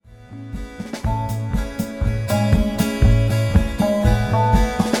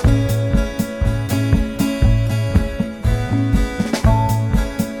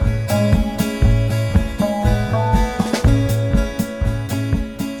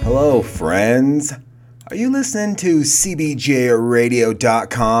Hello, friends. Are you listening to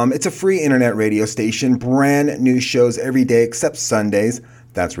CBJRadio.com? It's a free internet radio station, brand new shows every day except Sundays.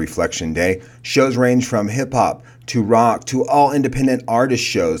 That's Reflection Day. Shows range from hip-hop to rock to all independent artist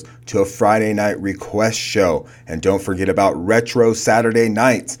shows to a Friday night request show. And don't forget about retro Saturday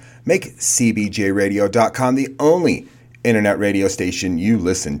nights. Make CBJRadio.com the only internet radio station you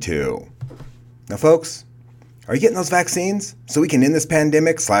listen to. Now, folks, are you getting those vaccines so we can end this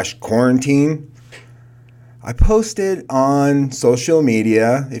pandemic/quarantine? I posted on social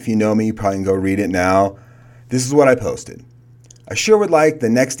media. If you know me, you probably can go read it now. This is what I posted. I sure would like the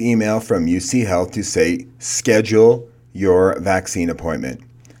next email from UC Health to say, schedule your vaccine appointment.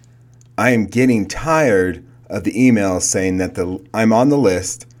 I am getting tired of the emails saying that I'm on the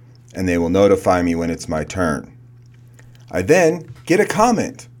list and they will notify me when it's my turn. I then get a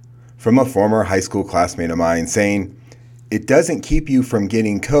comment from a former high school classmate of mine saying, it doesn't keep you from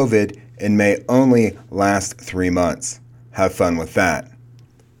getting COVID and may only last 3 months. Have fun with that.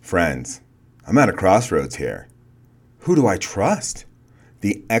 Friends, I'm at a crossroads here. Who do I trust?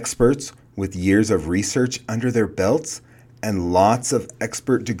 The experts with years of research under their belts and lots of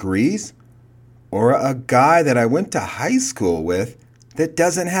expert degrees? Or a guy that I went to high school with that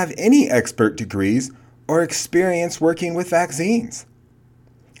doesn't have any expert degrees or experience working with vaccines?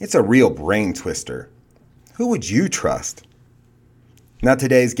 It's a real brain twister. Who would you trust? Now,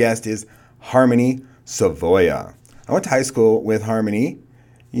 today's guest is Harmony Savoya. I went to high school with Harmony.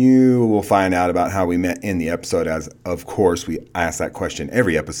 You will find out about how we met in the episode, as of course we ask that question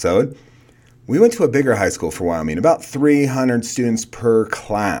every episode. We went to a bigger high school for Wyoming, about 300 students per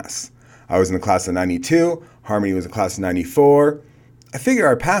class. I was in the class of 92. Harmony was in the class of 94. I figured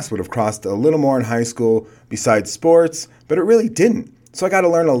our paths would have crossed a little more in high school besides sports, but it really didn't. So I got to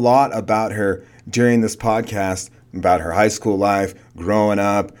learn a lot about her during this podcast, about her high school life, growing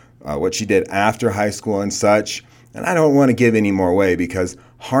up, what she did after high school and such. And I don't want to give any more away because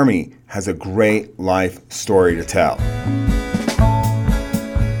Harmony has a great life story to tell.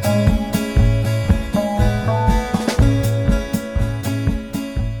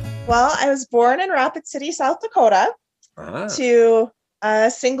 Well, I was born in Rapid City, South Dakota, to a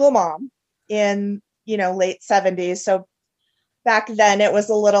single mom in, late 70s. So back then it was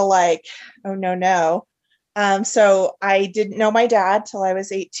a little like, oh, no. So I didn't know my dad till I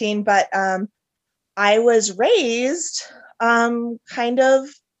was 18, but I was raised kind of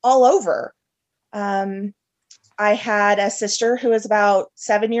all over. I had a sister who was about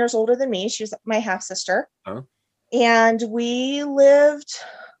 7 years older than me. She was my half sister. Oh. And we lived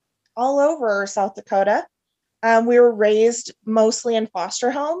all over South Dakota. We were raised mostly in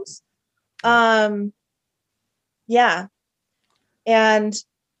foster homes. Yeah. And,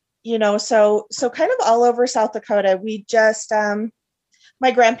 so kind of all over South Dakota. We just, my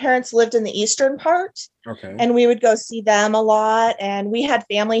grandparents lived in the eastern part. Okay. And we would go see them a lot. And we had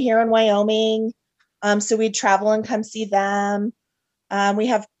family here in Wyoming. So we'd travel and come see them. We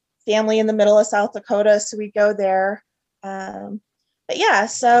have family in the middle of South Dakota, so we'd go there. But yeah,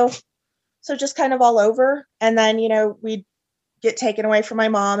 so just kind of all over. And then, we'd get taken away from my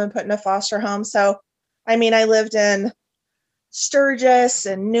mom and put in a foster home. So, I lived in Sturgis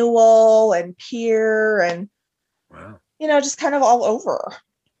and Newell and Pierre and, wow. Just kind of all over.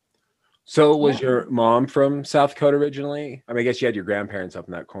 So was your mom from South Dakota originally? I guess you had your grandparents up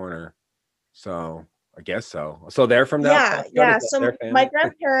in that corner. So I guess so. So they're from that? Yeah. So my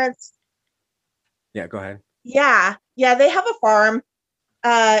grandparents. Yeah, go ahead. Yeah. They have a farm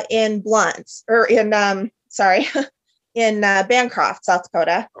in Blunt or in, in Bancroft, South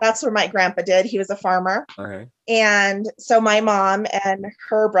Dakota. That's where my grandpa did. He was a farmer. Okay. And so my mom and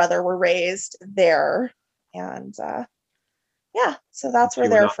her brother were raised there. And so that's where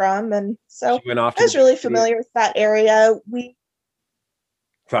they're from. And so I was really familiar with that area.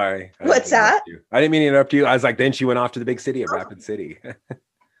 Sorry. What's that? I didn't mean to interrupt you. I was like, then she went off to the big city of Rapid City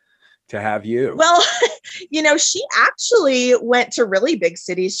to have you. Well, she actually went to really big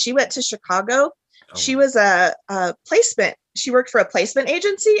cities. She went to Chicago. Oh. She was a placement. She worked for a placement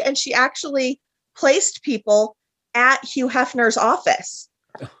agency, and she actually placed people at Hugh Hefner's office.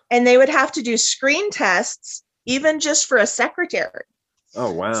 And they would have to do screen tests, even just for a secretary.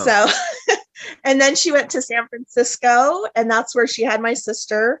 Oh, wow. So, and then she went to San Francisco, and that's where she had my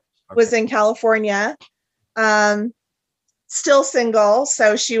sister, was in California. Still single.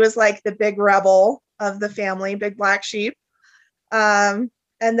 So she was like the big rebel of the family, big black sheep. And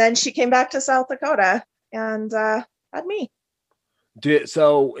then she came back to South Dakota and had me.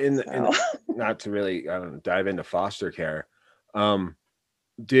 So not to really dive into foster care.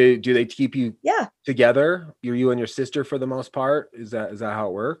 Do they keep you Yeah. together? You and your sister for the most part? Is that how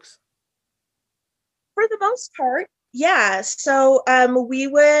it works? For the most part, yeah. So we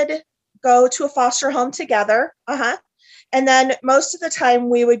would go to a foster home together. Uh-huh. And then most of the time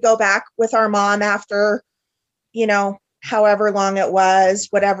we would go back with our mom after, however long it was,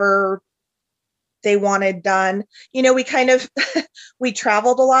 whatever they wanted done. We kind of we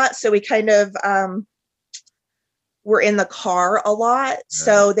traveled a lot, so we kind of were in the car a lot.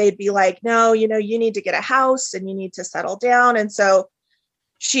 So they'd be like, no, you need to get a house and you need to settle down. And so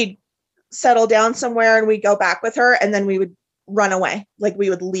she'd settle down somewhere and we'd go back with her, and then we would run away, like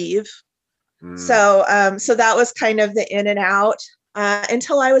we would leave. So that was kind of the in and out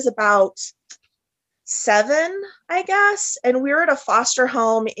until I was about 7, I guess. And we were at a foster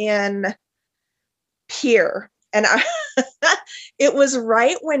home in Pierre. And it was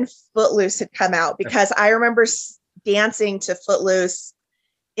right when Footloose had come out, because I remember dancing to Footloose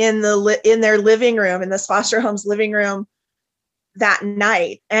in their living room, in this foster home's living room that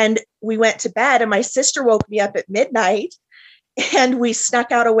night. And we went to bed and my sister woke me up at midnight and we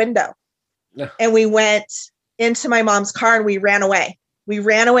snuck out a window and we went into my mom's car and we ran away. We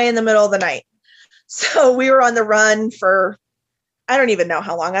ran away in the middle of the night. So we were on the run for, I don't even know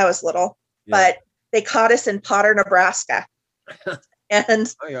how long. I was little, but they caught us in Potter, Nebraska. And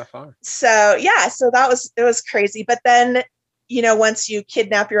so it was crazy. But then, once you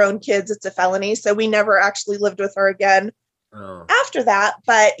kidnap your own kids, it's a felony. So we never actually lived with her again after that.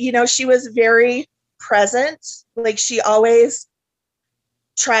 But, she was very present. Like, she always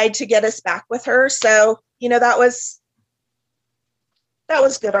tried to get us back with her. So, that was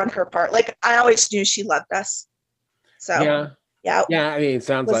good on her part. Like, I always knew she loved us. So yeah. I mean, it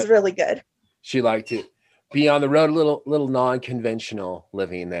sounds like really good. She liked to be on the road, a little non-conventional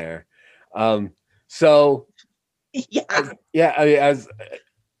living there. So I mean, as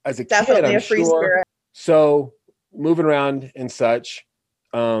a definitely kid, I'm a free sure. Spirit. So moving around and such,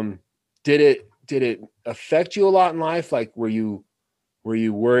 did it affect you a lot in life? Like, were you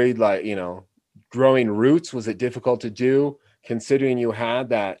worried, like, growing roots? Was it difficult to do, considering you had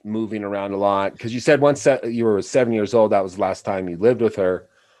that moving around a lot? Because you said once you were 7 years old, that was the last time you lived with her.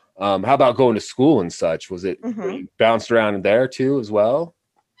 How about going to school and such? Was it you bounced around in there too as well?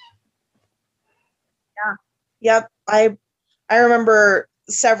 Yeah. Yep. I remember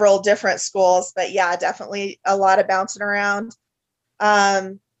several different schools, but yeah, definitely a lot of bouncing around.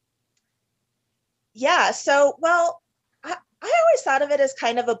 So, well, I always thought of it as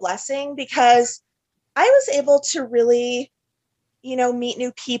kind of a blessing, because I was able to really, meet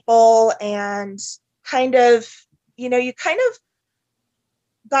new people and kind of, you kind of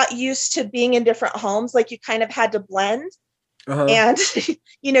got used to being in different homes. Like, you kind of had to blend. And,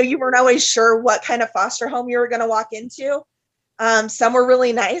 you weren't always sure what kind of foster home you were going to walk into. Some were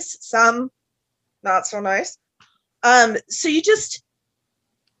really nice, some not so nice. So you just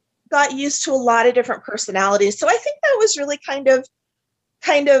got used to a lot of different personalities. So I think that was really kind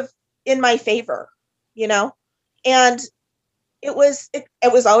of in my favor, and it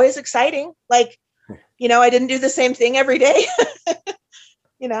was always exciting. Like, I didn't do the same thing every day,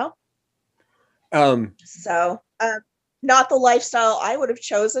 So, not the lifestyle I would have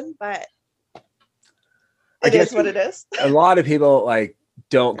chosen, but it is what it is. A lot of people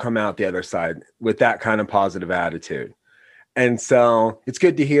don't come out the other side with that kind of positive attitude. And so it's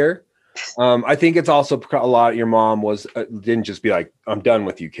good to hear. I think it's also a lot. Your mom didn't just be like, I'm done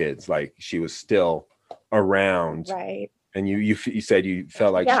with you kids. Like, she was still around. Right. And you said you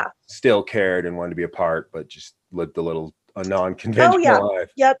felt like she still cared and wanted to be a part, but just lived a non-conventional life.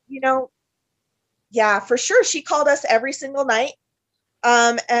 Yep. Yeah, for sure. She called us every single night.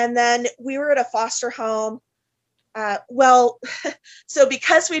 And then we were at a foster home. So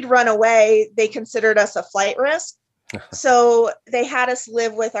because we'd run away, they considered us a flight risk. So they had us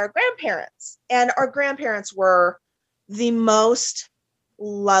live with our grandparents, and our grandparents were the most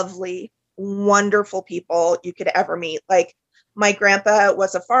lovely, wonderful people you could ever meet. Like, my grandpa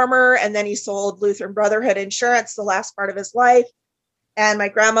was a farmer, and then he sold Lutheran Brotherhood insurance the last part of his life. And my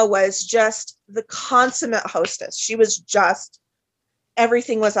grandma was just the consummate hostess. She was just,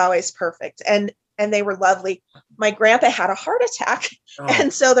 everything was always perfect. And they were lovely. My grandpa had a heart attack.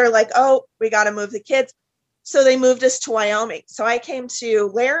 And so they're like, oh, we got to move the kids. So they moved us to Wyoming. So I came to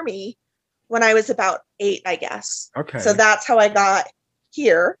Laramie when I was about 8, I guess. Okay. So that's how I got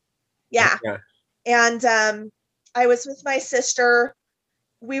here. Yeah. Okay. And I was with my sister.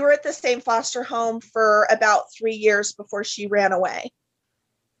 We were at the same foster home for about 3 years before she ran away.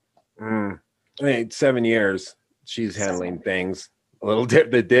 I mean, 7 years. She's handling things a little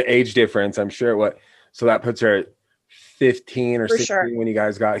the age difference, I'm sure. So that puts her at 15 or For 16 sure. when you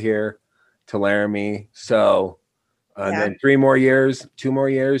guys got here to Laramie. So, and then 2 more years.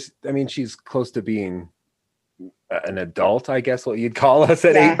 I mean, she's close to being an adult, I guess what you'd call us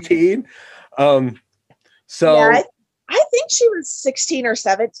at 18. So I think she was 16 or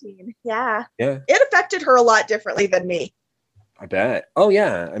 17. Yeah. It affected her a lot differently than me. I bet. Oh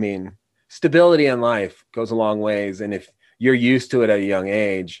yeah. I mean, stability in life goes a long ways. And if you're used to it at a young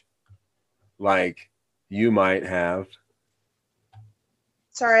age, like you might have.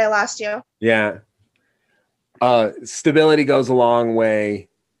 Sorry, I lost you. Yeah. Stability goes a long way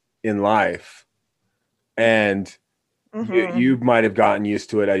in life. And you might have gotten used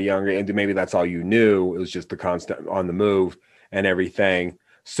to it at a younger age, and maybe that's all you knew. It was just the constant on the move and everything.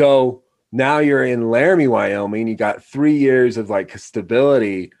 So now you're in Laramie, Wyoming. You got 3 years of like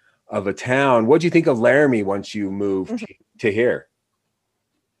stability of a town. What do you think of Laramie once you moved to here?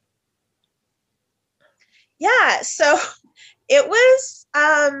 Yeah, so it was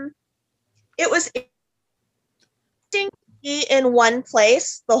in one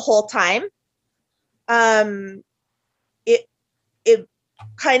place the whole time. It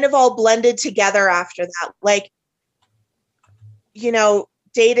kind of all blended together after that. Like, you know,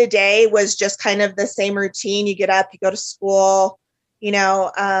 day to day was just kind of the same routine. You get up, you go to school, you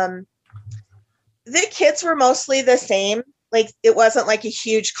know, the kids were mostly the same. Like, it wasn't like a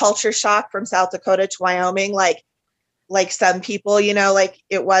huge culture shock from South Dakota to Wyoming. Like some people, you know, like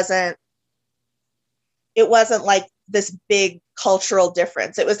it wasn't like this big cultural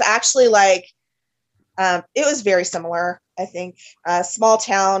difference. It was actually like, it was very similar, I think, small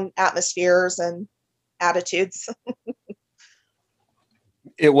town atmospheres and attitudes.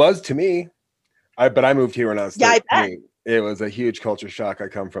 It was to me, but I moved here when I was 13. I bet. It was a huge culture shock. I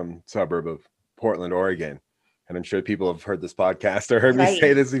come from suburb of Portland, Oregon, and I'm sure people have heard this podcast or heard me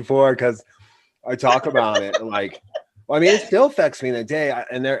say this before because I talk about it. Like, well, I mean, it still affects me in the day,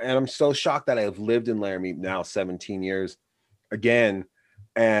 and I'm so shocked that I have lived in Laramie now 17 years again,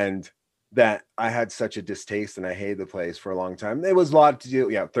 and that I had such a distaste and I hated the place for a long time. There was a lot to do.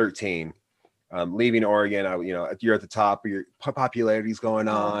 Yeah, 13. Leaving Oregon, you're at the top of your popularity's going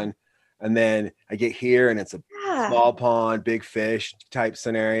on. And then I get here and it's a small pond, big fish type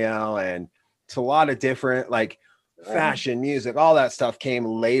scenario. And it's a lot of different like fashion, music, all that stuff came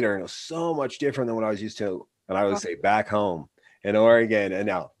later. And it was so much different than what I was used to. And I would say back home in Oregon, and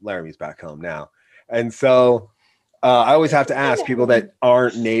now Laramie's back home now. And so I always have to ask people that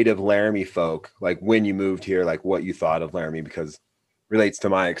aren't native Laramie folk, like when you moved here, like what you thought of Laramie, because it relates to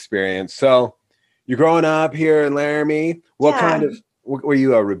my experience. So you're growing up here in Laramie. What kind of, were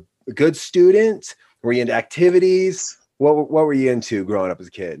you a good student? Were you into activities? What were you into growing up as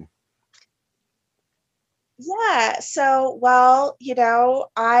a kid? Yeah. So, well, you know,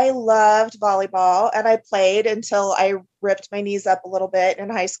 I loved volleyball and I played until I ripped my knees up a little bit in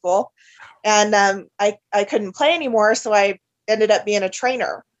high school. And I couldn't play anymore. So I ended up being a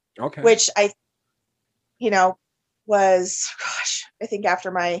trainer, which was, I think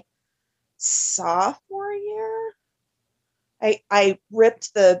after my sophomore year, I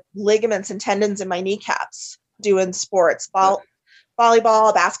ripped the ligaments and tendons in my kneecaps doing sports,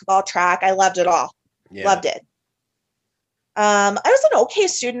 volleyball, basketball, track. I loved it all. Yeah. Loved it. I was an okay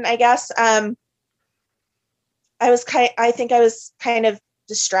student, I guess. I think I was kind of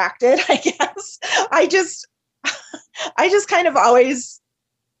distracted, I guess. I just kind of always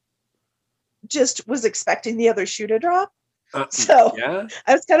just was expecting the other shoe to drop. So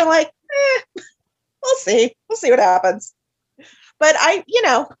I was kind of like, we'll see what happens. But I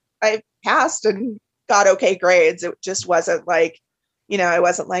passed and got okay grades. It just wasn't like, I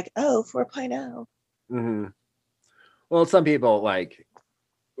wasn't like, 4.0. Mm-hmm. Well, some people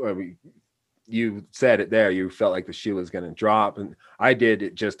you said it there, you felt like the shoe was going to drop, and I did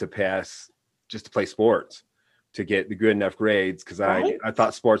it just to play sports, to get the good enough grades, because I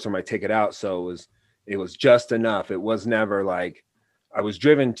thought sports were my ticket out. So it was just enough. It was never like I was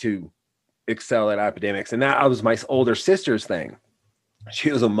driven to excel at academics, and that was my older sister's thing.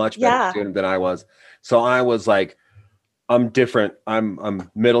 She was a much better student than I was. So I was like, I'm different. I'm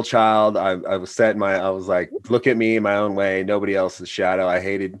middle child. I was I was like, look at me my own way, nobody else's shadow. I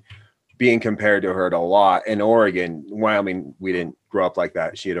hated being compared to her a lot. In Oregon, Wyoming, we didn't grow up like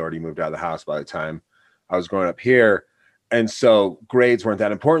that. She had already moved out of the house by the time I was growing up here. And so grades weren't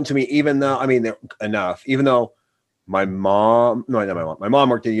that important to me, even though my mom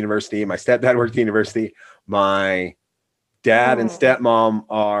worked at university. My stepdad worked at university. My dad and stepmom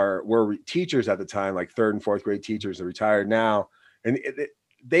were teachers at the time, like third and fourth grade teachers. They're retired now. And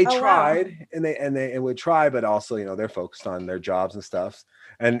they tried. and they would try, but also, you know, they're focused on their jobs and stuff.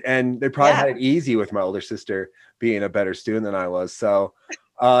 And they probably had it easy with my older sister being a better student than I was. So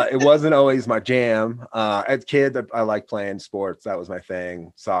it wasn't always my jam. As a kid, I liked playing sports. That was my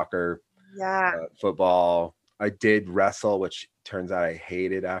thing. Soccer, football. I did wrestle, which turns out I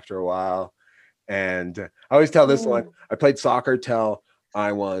hated after a while. And I always tell this one, I played soccer till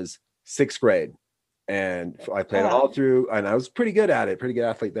I was 6th grade. And I played all through, and I was pretty good at it, pretty good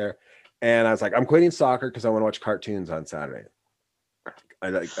athlete there. And I was like, I'm quitting soccer because I want to watch cartoons on Saturday.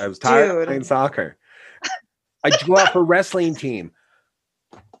 I was tired of playing soccer. I go out for wrestling team.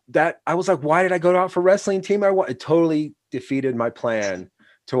 That I was like, why did I go out for wrestling team? It totally defeated my plan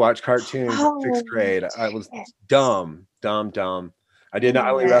to watch cartoons in 6th grade. I was dumb. I did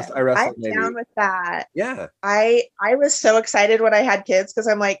not only wrestle. I wrestled. I'm down with that. Yeah. I was so excited when I had kids because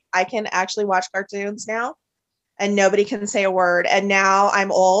I'm like, I can actually watch cartoons now, and nobody can say a word. And now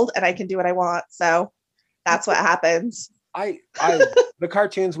I'm old and I can do what I want. So that's what happens. The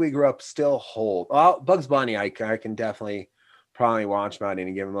cartoons we grew up still hold. Well, Bugs Bunny, I can definitely probably watch them at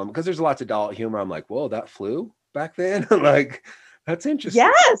any given moment because there's lots of adult humor. I'm like, whoa, that flew back then. Like, that's interesting.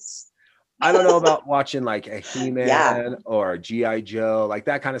 Yes. I don't know about watching like a He-Man or a G.I. Joe, like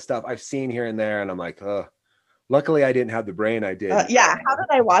that kind of stuff. I've seen here and there, and I'm like, luckily I didn't have the brain I did. How did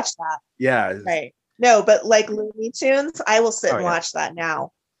I watch that? Yeah. Right. No, but like Looney Tunes, I will sit and watch that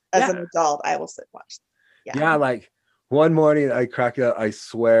now. As an adult, I will sit and watch that. Yeah, like one morning I cracked up. I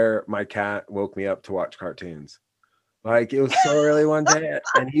swear my cat woke me up to watch cartoons. Like it was so early one day,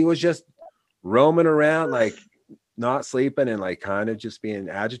 and he was just roaming around, like not sleeping and like kind of just being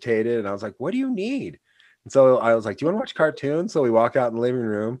agitated. And I was like, what do you need? And so I was like, do you want to watch cartoons? So we walk out in the living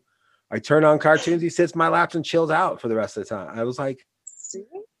room. I turn on cartoons. He sits in my lap and chills out for the rest of the time. I was like,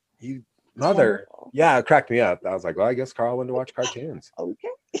 you mother. Yeah, it cracked me up. I was like, well, I guess Carl wanted to watch cartoons.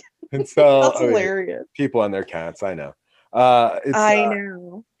 Okay. And so that's hilarious. People and their cats. I know. I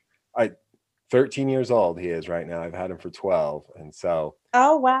know. 13 years old he is right now. I've had him for 12. And so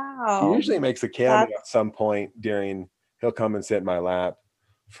wow. He usually makes a cameo at some point he'll come and sit in my lap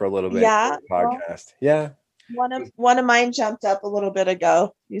for a little bit. Yeah. Podcast. Yeah. One of mine jumped up a little bit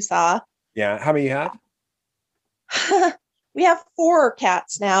ago. You saw. Yeah. How many you have? We have 4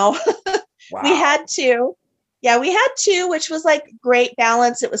 cats now. Wow. We had 2. Yeah, we had 2, which was like great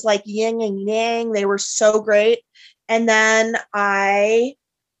balance. It was like yin and yang. They were so great. And then I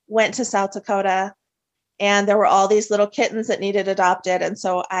went to South Dakota, and there were all these little kittens that needed adopted. And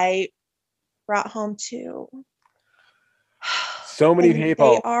so I brought home 2. So many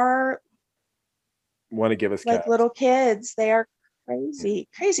people are want to give us like cats. Little kids. They are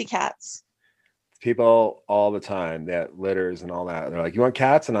crazy cats. People all the time that litters and all that. They're like, you want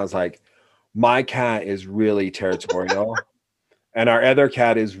cats? And I was like, my cat is really territorial and our other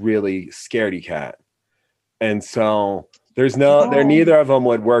cat is really scaredy cat. And so neither of them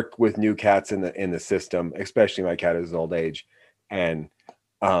would work with new cats in the system, especially my cat is old age. And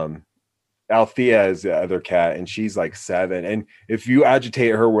Althea is the other cat, and she's like 7. And if you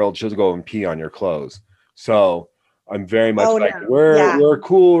agitate her world, she'll go and pee on your clothes. So I'm very much we're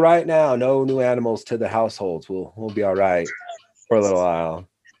cool right now. No new animals to the households. We'll be all right for a little while.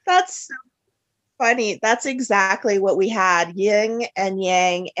 That's so funny. That's exactly what we had. Yin and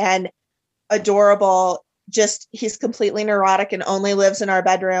yang and adorable. Just he's completely neurotic and only lives in our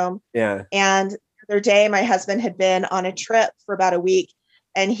bedroom. Yeah. And the other day, my husband had been on a trip for about a week,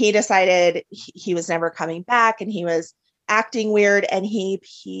 and he decided he was never coming back, and he was acting weird, and he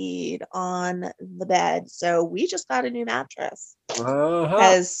peed on the bed. So we just got a new mattress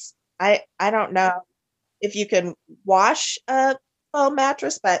because I don't know if you can wash a foam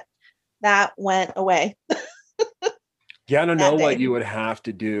mattress, but that went away. Yeah, I don't know what you would have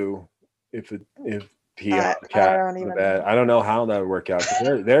to do if pee on the cat on the bed. I don't know how that would work out.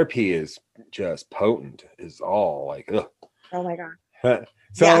 Their pee is just potent. Is all like, ugh. Oh my god.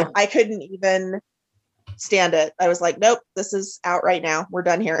 So I couldn't even stand it. I was like, nope, this is out right now. We're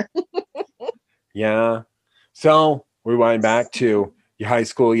done here. Yeah. So we went back to your high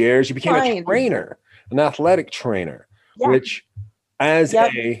school years. You became a trainer, an athletic trainer, which as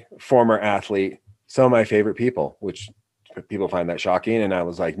a former athlete, some of my favorite people, which people find that shocking. And I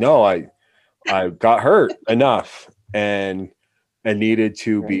was like, no, I got hurt enough and needed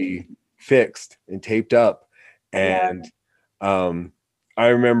to be fixed and taped up. And I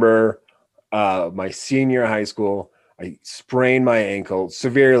remember my senior high school, I sprained my ankle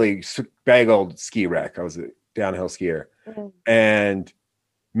severely, big old ski wreck. I was a downhill skier. And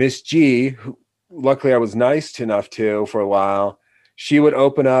Miss G, who luckily I was nice enough to for a while, she would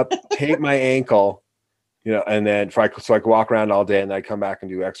open up, tape my ankle, you know, and then so I could walk around all day and I come back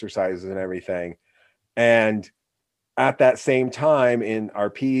and do exercises and everything. And at that same time in our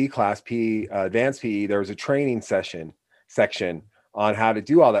PE class, advanced PE, there was a training section on how to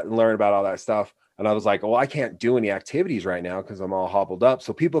do all that and learn about all that stuff. And I was like, well, I can't do any activities right now because I'm all hobbled up.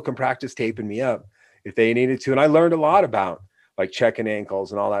 So people can practice taping me up if they needed to. And I learned a lot about like checking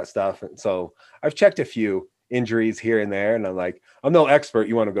ankles and all that stuff. And so I've checked a few injuries here and there. And I'm like, I'm no expert.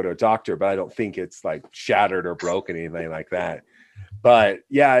 You want to go to a doctor, but I don't think it's like shattered or broken, anything like that. But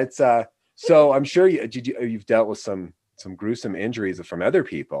yeah, it's so I'm sure you've dealt with some gruesome injuries from other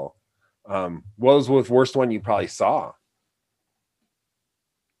people. What was the worst one you probably saw?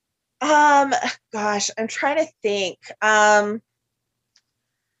 Gosh, I'm trying to think.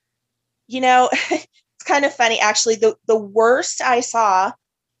 You know, it's kind of funny actually. The worst I saw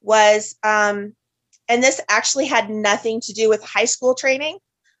was and this actually had nothing to do with high school training,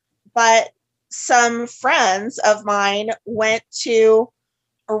 but some friends of mine went to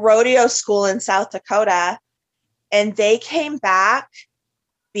a rodeo school in South Dakota and they came back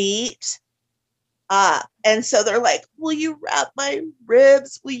beat up. And so they're like, will you wrap my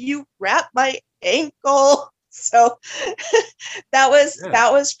ribs? Will you wrap my ankle? So that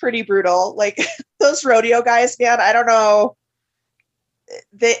was pretty brutal. Like those rodeo guys, man, I don't know.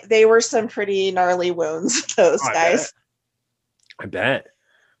 They were some pretty gnarly wounds, those guys. I bet.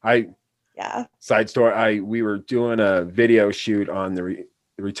 Yeah. Side story, we were doing a video shoot on the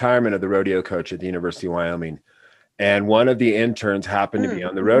retirement of the rodeo coach at the University of Wyoming. And one of the interns happened to be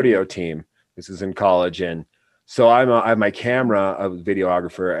on the rodeo team. This is in college. And so I have my camera, a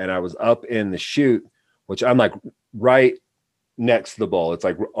videographer, and I was up in the chute, which I'm like right next to the bull. It's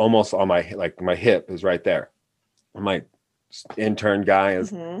like almost on my hip is right there. My intern guy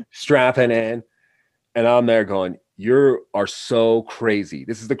is strapping in and I'm there going, you are so crazy.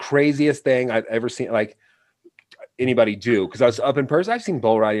 This is the craziest thing I've ever seen like anybody do. Cause I was up in person. I've seen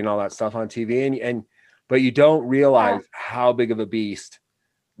bull riding and all that stuff on TV but you don't realize how big of a beast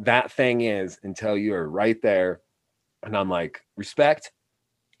that thing is until you're right there. And I'm like, respect.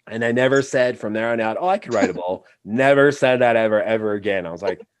 And I never said from there on out, oh, I could ride a bull. Never said that ever again. I was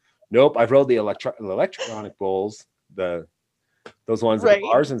like, nope. I've rode the electronic bulls, those ones at the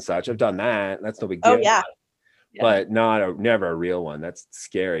bars and such. I've done that. That's no big deal. Oh, yeah. But never a real one. That's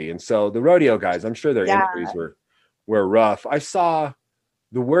scary. And so the rodeo guys, I'm sure their injuries were rough. I saw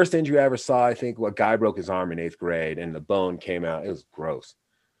the worst injury I ever saw. I think a guy broke his arm in 8th grade and the bone came out. It was gross.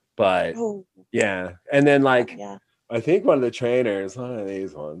 But yeah. And then I think one of the trainers, one of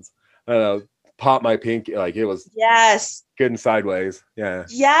these ones, I don't know, popped my pinky. Like it was good and sideways. Yeah.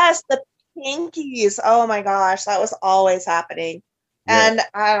 Yes. The pinkies. Oh my gosh. That was always happening. Yeah. And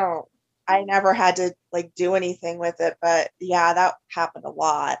I never had to like do anything with it, but yeah, that happened a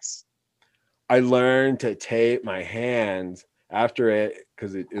lot. I learned to tape my hands after it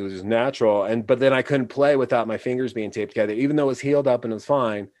because it was just natural. But then I couldn't play without my fingers being taped together, even though it was healed up and it was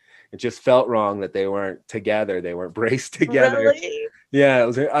fine. It just felt wrong that they weren't together. They weren't braced together. Really? Yeah. It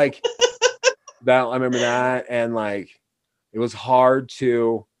was like that. I remember that. And like, it was hard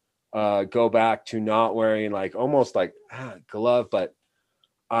to go back to not wearing like almost like glove, but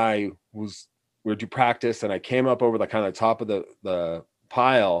we were to practice and I came up over the kind of top of the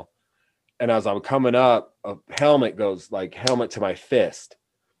pile. And as I'm coming up, a helmet goes like helmet to my fist,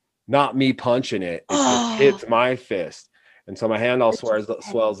 not me punching it. It just hits my fist. And so my hand all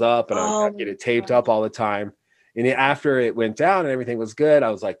swells up and I get it taped up all the time. And after it went down and everything was good,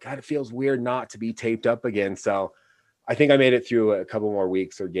 I was like, God, it feels weird not to be taped up again. So I think I made it through a couple more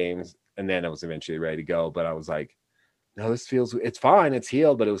weeks or games. And then I was eventually ready to go. But I was like, no, it's fine. It's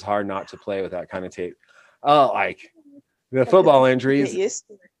healed, but it was hard not to play with that kind of tape. Oh, like the football injuries.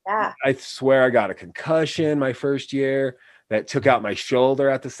 Yeah. I swear I got a concussion my first year that took out my shoulder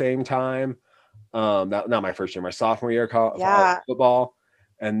at the same time. Not my first year, my sophomore year of football.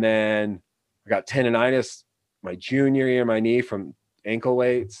 And then I got tendonitis my junior year, my knee from ankle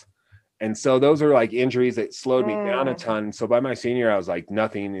weights. And so those are like injuries that slowed me down a ton. So by my senior year, I was like,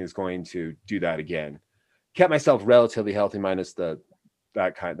 nothing is going to do that again. Kept myself relatively healthy, minus that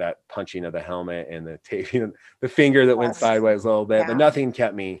punching of the helmet and the taping, the finger that went sideways a little bit, but nothing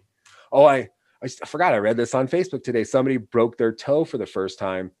kept me. Oh, I forgot I read this on Facebook today. Somebody broke their toe for the first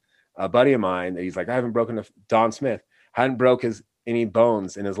time. A buddy of mine, he's like, I haven't broken Don Smith, hadn't broke any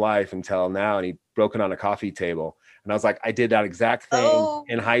bones in his life until now. And he broke it on a coffee table. And I was like, I did that exact thing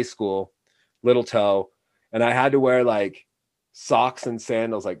in high school, little toe. And I had to wear like socks and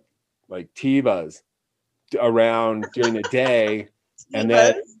sandals, like Tevas around during the day. And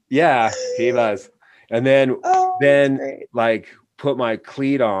then, Tevas. And then like put my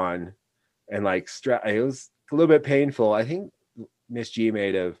cleat on and like it was a little bit painful. I think Miss G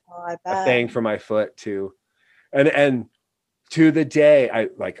made a thing for my foot too. And to the day,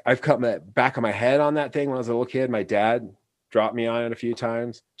 I've cut my back of my head on that thing when I was a little kid. My dad dropped me on it a few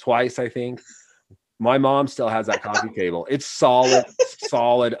times, twice, I think. My mom still has that coffee table. It's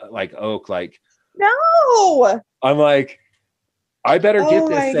solid like oak. Like, no, I'm like, I better get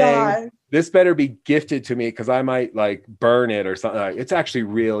this thing. God. This better be gifted to me because I might like burn it or something. It's actually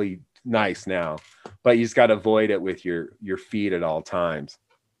really nice now, but you just got to avoid it with your feet at all times.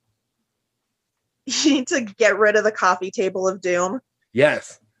 You need to get rid of the coffee table of doom.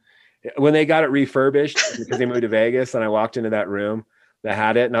 Yes. When they got it refurbished because they moved to Vegas and I walked into that room that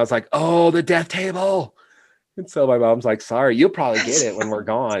had it and I was like, oh, the death table. And so my mom's like, sorry, you'll probably get it when we're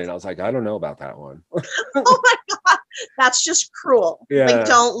gone. And I was like, I don't know about that one. Oh my God. That's just cruel. Yeah. Like,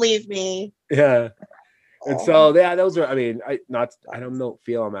 don't leave me. Yeah. And so, yeah, those are, I mean, I don't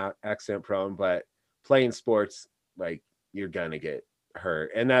feel I'm accident prone, but playing sports, like, you're going to get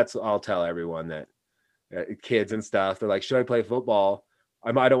hurt. And I'll tell everyone that kids and stuff, they're like, should I play football?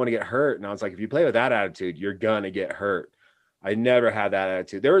 I don't want to get hurt. And I was like, if you play with that attitude, you're going to get hurt. I never had that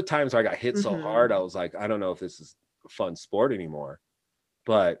attitude. There were times where I got hit so hard. I was like, I don't know if this is a fun sport anymore,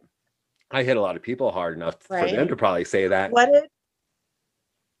 but I hit a lot of people hard enough for them to probably say that.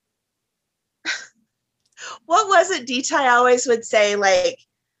 What was it D-Ty always would say? Like,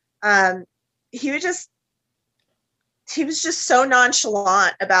 he was just so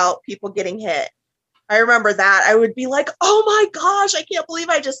nonchalant about people getting hit. I remember that. I would be like, oh my gosh, I can't believe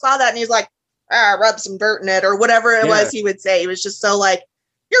I just saw that. And he's like, rub some dirt in it or whatever it was he would say. He was just so like,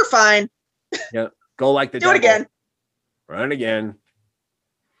 you're fine. Yeah. Go like the Do devil. It again. Run again.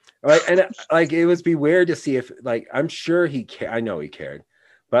 Like, and like, it would be weird to see if, like, I'm sure I know he cared,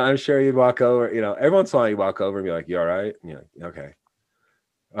 but I'm sure he'd walk over, every once in a while he'd walk over and be like, you all right? And you're like, okay,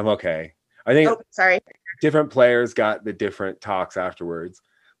 I'm okay. I think sorry. Different players got the different talks afterwards.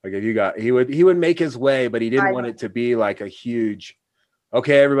 Like if he would make his way, but he didn't want it to be like a huge,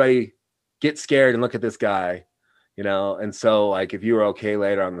 okay, everybody get scared and look at this guy, And so like, if you were okay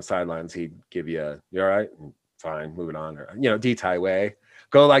later on the sidelines, he'd give you you all right? Fine, moving on. Or, D-Ty way.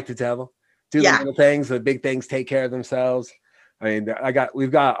 Go like the devil. Do the little things. The big things take care of themselves. I mean,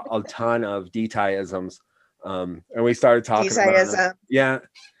 we've got a ton of D-Ty-isms. And we started talking about it.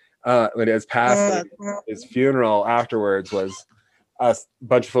 When his passing, his funeral afterwards was a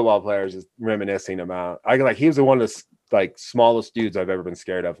bunch of football players just reminiscing about. He was one of the like smallest dudes I've ever been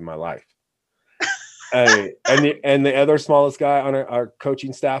scared of in my life. And the other smallest guy on our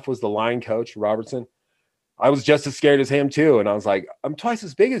coaching staff was the line coach, Robertson. I was just as scared as him too. And I was like, I'm twice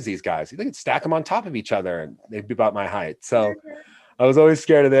as big as these guys. They could stack them on top of each other and they'd be about my height. So I was always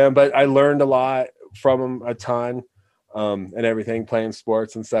scared of them, but I learned a lot from them, a ton, and everything, playing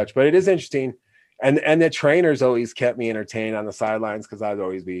sports and such. But it is interesting. And the trainers always kept me entertained on the sidelines because I'd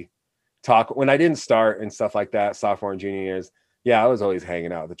always be talking. When I didn't start and stuff like that, sophomore and junior years, I was always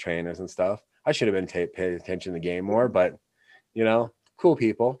hanging out with the trainers and stuff. I should have been paying attention to the game more, but, cool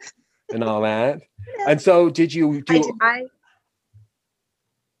people and all that. And so did you do,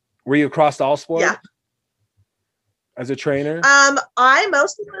 were you across all sports as a trainer? I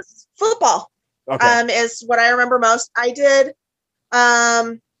mostly was football. Okay. Is what I remember most. I did.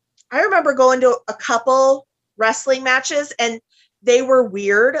 I remember going to a couple wrestling matches and they were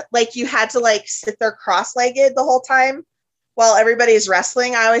weird. Like you had to like sit there cross-legged the whole time while everybody's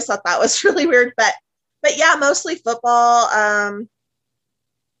wrestling. I always thought that was really weird, but yeah, mostly football,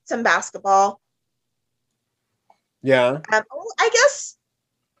 some basketball. Yeah. I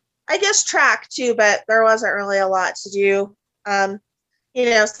guess track too, but there wasn't really a lot to do.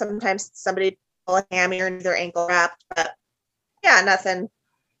 Sometimes somebody pull a hammy or need their ankle wrapped, but yeah, nothing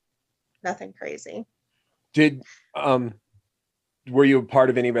crazy. Were you a part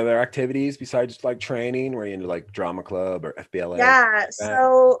of any other activities besides like training? Were you into like drama club or FBLA? Yeah.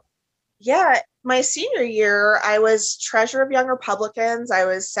 So my senior year, I was treasurer of Young Republicans. I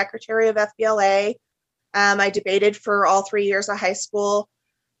was secretary of FBLA. I debated for all 3 years of high school.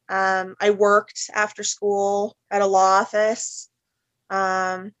 I worked after school at a law office.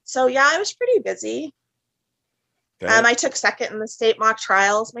 I was pretty busy. I took second in the state mock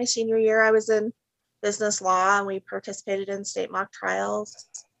trials my senior year. I was in business law and we participated in state mock trials.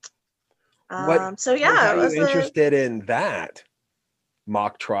 What I was interested in that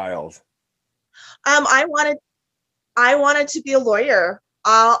mock trials. I wanted to be a lawyer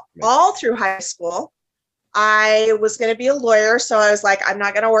all through high school. I was going to be a lawyer. So I was like, I'm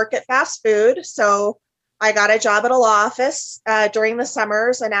not going to work at fast food. So I got a job at a law office during the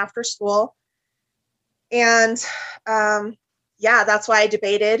summers and after school. And that's why I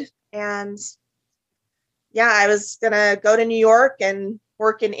debated And yeah, I was going to go to New York and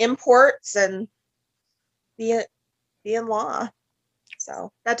work in imports and be in law.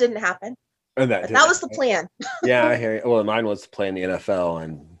 So that didn't happen. And that was the plan. Yeah, I hear you. Well, mine was to play in the NFL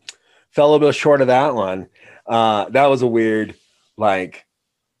and fell a little bit short of that one. That was a weird, like,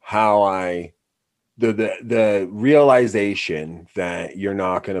 the realization that you're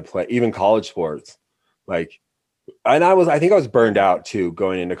not going to play even college sports. Like, and I think I was burned out too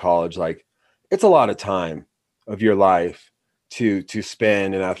going into college. Like, it's a lot of time of your life to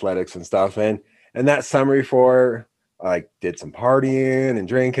spend in athletics and stuff. And that summer before, like, did some partying and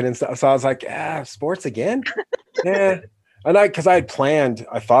drinking and stuff. So I was like, sports again? Yeah. And because I had planned,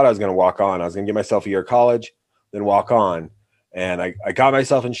 I thought I was going to walk on. I was going to give myself a year of college, then walk on. And I got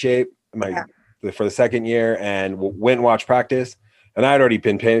myself in shape for the second year and went and watched practice. And I had already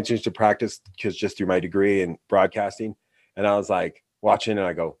been paying attention to practice because just through my degree in broadcasting. And I was like watching and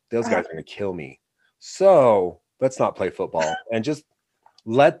I go, those guys are going to kill me. So let's not play football and just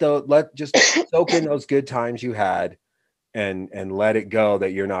just soak in those good times you had and let it go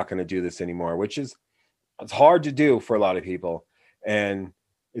that you're not going to do this anymore, which is, it's hard to do for a lot of people. And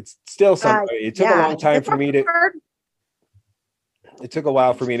it's still something. It took a long time for me it took a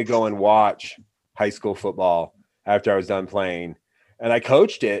while for me to go and watch high school football after I was done playing. And I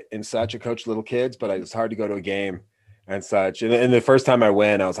coached it and such. I coached little kids, but it's hard to go to a game and such. And the first time I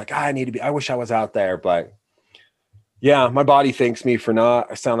went, I was like, I wish I was out there. But yeah, my body thanks me for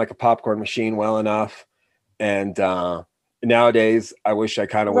not. I sound like a popcorn machine well enough. And nowadays, I wish I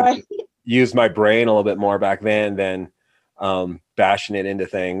kind of would use my brain a little bit more back then than bashing it into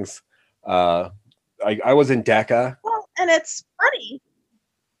things. I was in DECA. Well, and it's funny.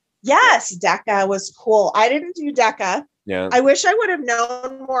 Yes, DECA was cool. I didn't do DECA. Yeah. I wish I would have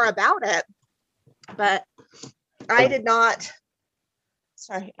known more about it, but I did not.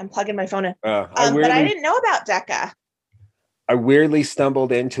 Sorry, I'm plugging my phone in. But I didn't know about DECA. I weirdly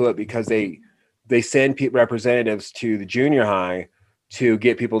stumbled into it because they send representatives to the junior high to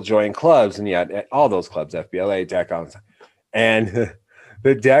get people to join clubs, and yet all those clubs, FBLA, DECA, and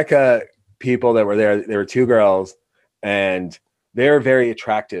the DECA people that were there were two girls, and they were very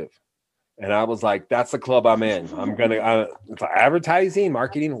attractive. And I was like, that's the club I'm in. I'm going to advertising,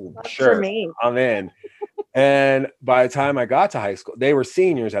 marketing. Sure, I'm in. And by the time I got to high school, they were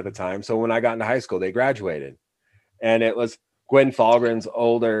seniors at the time. So when I got into high school, they graduated. And it was Gwen Fahlgren's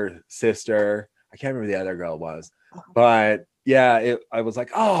older sister. I can't remember who the other girl was. But yeah, I was like,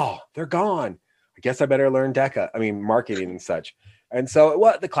 oh, they're gone. I guess I better learn marketing and such. And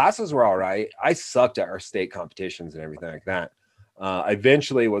so the classes were all right. I sucked at our state competitions and everything like that. I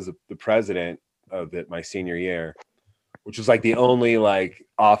eventually was the president of it my senior year, which was like the only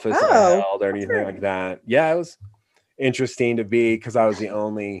office I held or anything like that. Yeah, it was interesting to be because I was the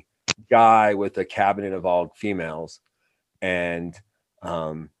only guy with a cabinet of all females, and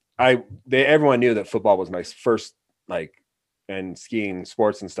everyone knew that football was my first and skiing,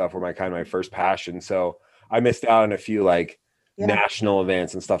 sports and stuff were my first passion. So I missed out on a few national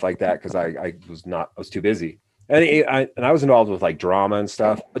events and stuff like that because I was too busy. And I was involved with drama and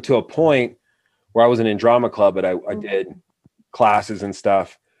stuff, but to a point where I wasn't in drama club, but I did classes and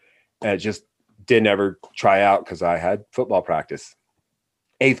stuff, and it just didn't ever try out because I had football practice.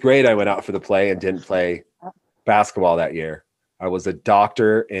 8th grade, I went out for the play and didn't play basketball that year. I was a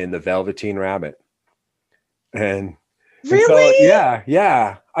doctor in the Velveteen Rabbit. And really? So,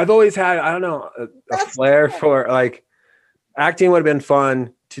 yeah. I've always had, I don't know, a flair for acting would have been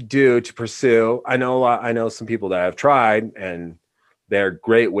fun to pursue. I know some people that have tried and they're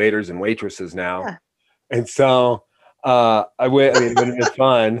great waiters and waitresses now. Yeah. And so it would have been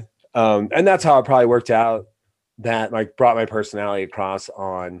fun. And that's how it probably worked out, that brought my personality across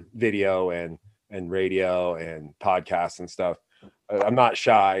on video and radio and podcasts and stuff. I'm not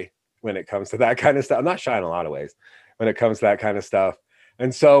shy when it comes to that kind of stuff. I'm not shy in a lot of ways when it comes to that kind of stuff.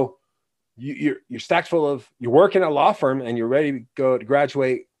 And so you're stacked full of, you're working at a law firm and you're ready to go to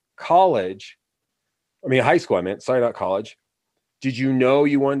graduate college. High school, I meant, sorry, not college. Did you know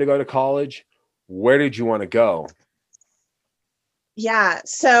you wanted to go to college? Where did you want to go? Yeah.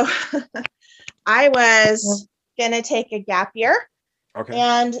 So I was going to take a gap year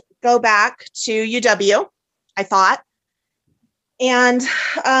and go back to UW, I thought. And,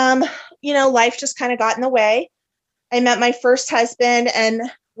 life just kind of got in the way. I met my first husband and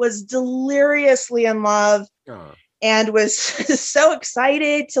was deliriously in love and was so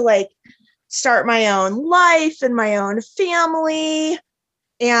excited to start my own life and my own family.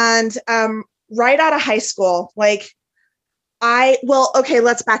 And right out of high school, let's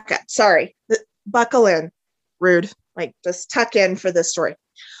back up. Sorry. Buckle in. Rude. Just tuck in for this story.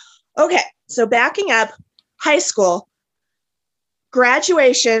 Okay, so backing up, high school,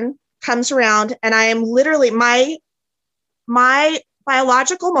 graduation comes around, and I am literally, my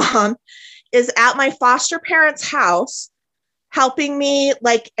biological mom is at my foster parents' house helping me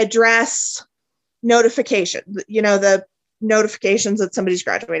like address notification, the notifications that somebody's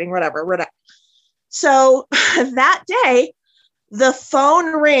graduating, whatever. So that day, the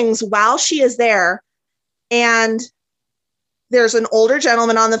phone rings while she is there, and there's an older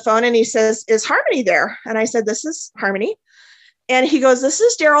gentleman on the phone, and he says, "Is Harmony there?" And I said, "This is Harmony." And he goes, "This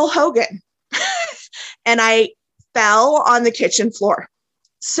is Daryl Hogan." And I fell on the kitchen floor.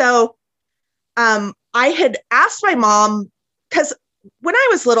 So I had asked my mom, because when I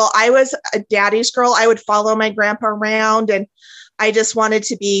was little, I was a daddy's girl. I would follow my grandpa around, and I just wanted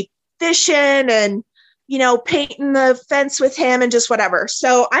to be fishing and, painting the fence with him and just whatever.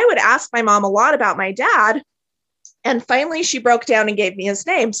 So I would ask my mom a lot about my dad. And finally, she broke down and gave me his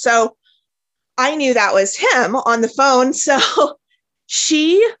name. So I knew that was him on the phone. So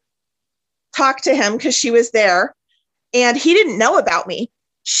she talked to him because she was there, and he didn't know about me.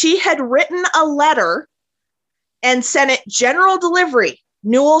 She had written a letter and sent it general delivery,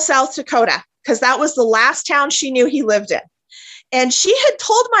 Newell, South Dakota, because that was the last town she knew he lived in. And she had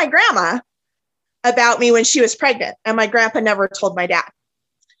told my grandma about me when she was pregnant, and my grandpa never told my dad.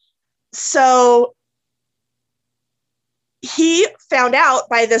 So he found out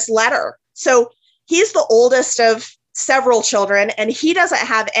by this letter. So he's the oldest of several children, and he doesn't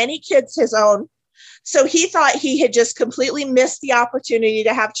have any kids his own. So he thought he had just completely missed the opportunity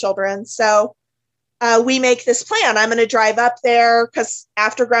to have children. So we make this plan. I'm going to drive up there because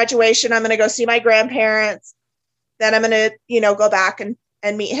after graduation, I'm going to go see my grandparents. Then I'm going to, go back and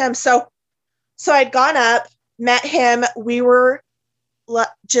meet him. So I'd gone up, met him. We were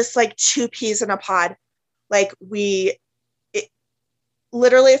just like two peas in a pod. Like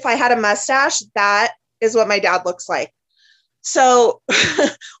literally, if I had a mustache, that is what my dad looks like. So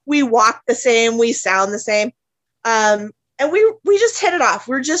we walk the same, we sound the same. And we just hit it off.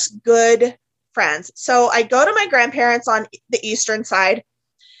 We're just good friends. So I go to my grandparents on the eastern side.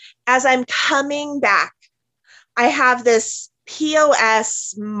 As I'm coming back, I have this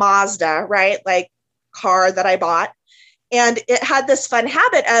POS Mazda, right? Like car that I bought. And it had this fun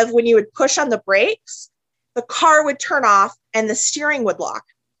habit of when you would push on the brakes, the car would turn off and the steering would lock.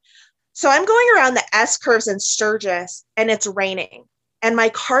 So I'm going around the S curves in Sturgis, and it's raining, and my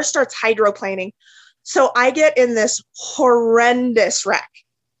car starts hydroplaning. So I get in this horrendous wreck.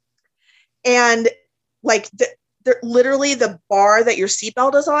 And like literally the bar that your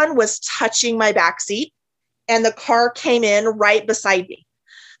seatbelt is on was touching my back seat, and the car came in right beside me.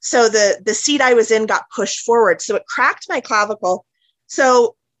 So the seat I was in got pushed forward. So it cracked my clavicle.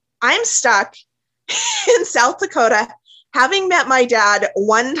 So I'm stuck in South Dakota, having met my dad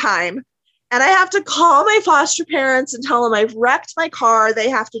one time, and I have to call my foster parents and tell them I've wrecked my car. They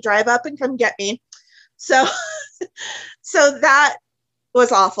have to drive up and come get me. So that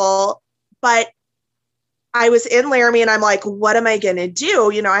was awful. But I was in Laramie, and I'm like, what am I going to do?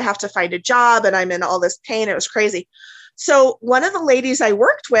 I have to find a job, and I'm in all this pain. It was crazy. So one of the ladies I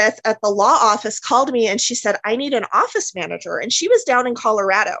worked with at the law office called me, and she said, I need an office manager. And she was down in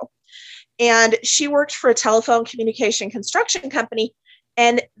Colorado, and she worked for a telephone communication construction company,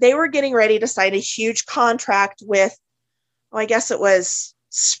 and they were getting ready to sign a huge contract with, I guess it was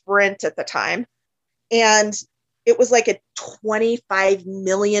Sprint at the time. And it was like a $25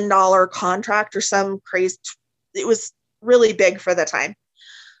 million contract or some crazy. It was really big for the time.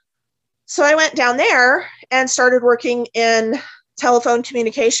 So I went down there and started working in telephone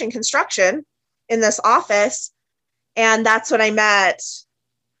communication construction in this office. And that's when I met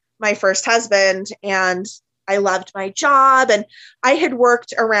my first husband, and I loved my job. And I had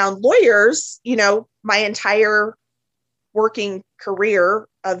worked around lawyers, my entire working career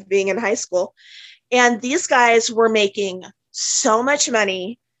of being in high school. And these guys were making so much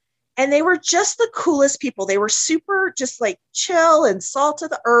money, and they were just the coolest people. They were super just like chill and salt of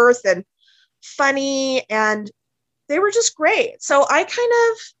the earth and funny, and they were just great. So I kind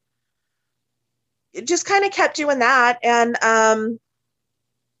of kept doing that, and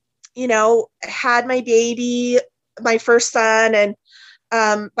had my baby, my first son. And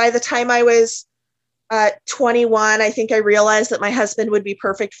by the time I was 21, I think I realized that my husband would be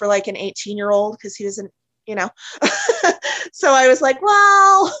perfect for like an 18-year-old because he was so I was like,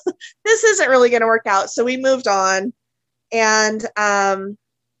 well, this isn't really going to work out. So we moved on. And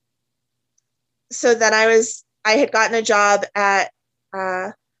so then I had gotten a job at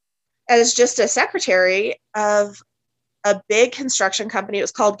as just a secretary of a big construction company. It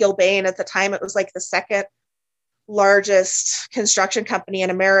was called Gilbane at the time. It was like the second largest construction company in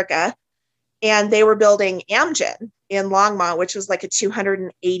America. And they were building Amgen in Longmont, which was like a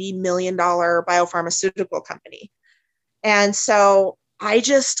 $280 million biopharmaceutical company. And so I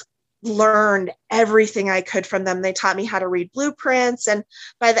just learned everything I could from them. They taught me how to read blueprints. And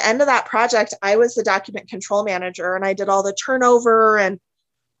by the end of that project, I was the document control manager, and I did all the turnover and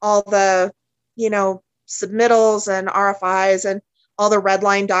all the, submittals and RFIs and all the red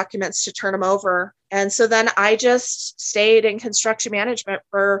line documents to turn them over. And so then I just stayed in construction management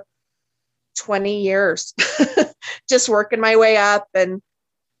for 20 years, just working my way up, and,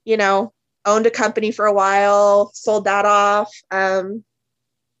 owned a company for a while, sold that off, met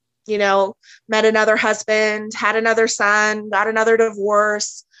another husband, had another son, got another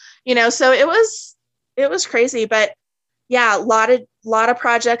divorce, so it was crazy. But yeah, a lot of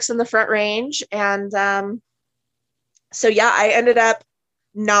projects in the Front Range. And so yeah, I ended up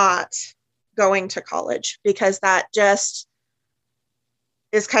not going to college because that just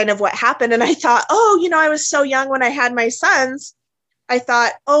is kind of what happened. And I thought, I was so young when I had my sons. I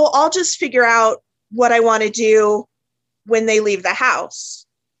thought, I'll just figure out what I want to do when they leave the house.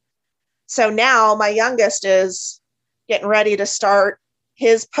 So now my youngest is getting ready to start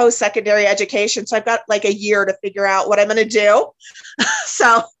his post-secondary education. So I've got like a year to figure out what I'm going to do.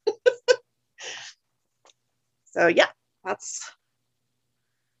 So yeah, that's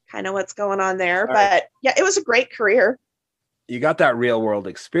kind of what's going on there. All but right. Yeah, it was a great career. You got that real world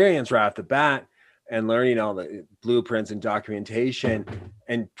experience right off the bat and learning all the blueprints and documentation,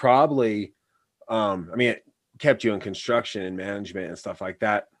 and probably, it kept you in construction and management and stuff like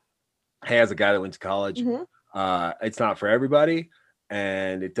that. Hey, as a guy that went to college, it's not for everybody,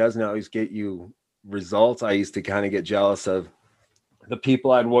 and it doesn't always get you results. I used to kind of get jealous of the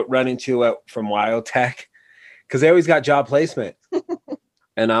people I'd run into from WyoTech because they always got job placement.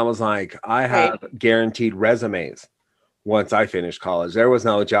 And I was like, I have guaranteed resumes once I finished college. There was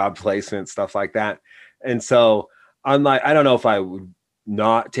no job placement, stuff like that. And so I'm like, I don't know if I would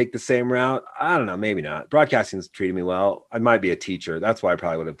not take the same route. I don't know, maybe not. Broadcasting's treated me well. I might be a teacher. That's what I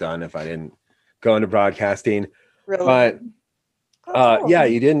probably would have done if I didn't go into broadcasting. Really? But yeah,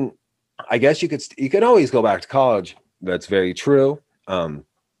 you didn't. I guess you could always go back to college. That's very true.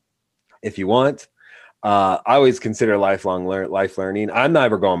 If you want. I always consider life learning. I'm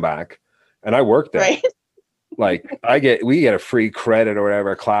never going back, and I work there. Right. Like we get a free credit or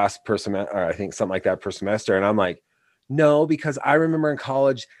whatever class per semester, or I think something like that per semester. And I'm like, no, because I remember in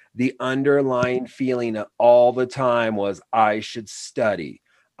college, the underlying feeling all the time was I should study.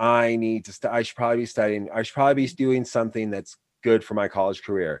 I need to I should probably be studying. I should probably be doing something that's good for my college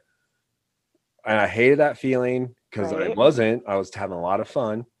career. And I hated that feeling because I was having a lot of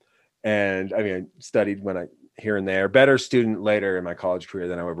fun. And I studied here and there, better student later in my college career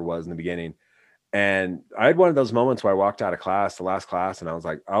than I ever was in the beginning. And I had one of those moments where I walked out of class, the last class, and I was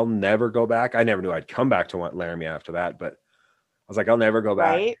like, I'll never go back. I never knew I'd come back to Laramie after that, but I was like, I'll never go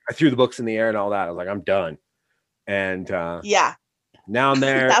back. Right. I threw the books in the air and all that. I was like, I'm done. And yeah, now I'm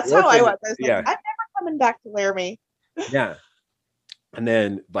there. That's how I was. I'm never coming back to Laramie. Yeah. And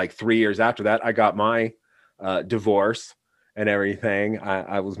then like 3 years after that, I got my divorce and everything.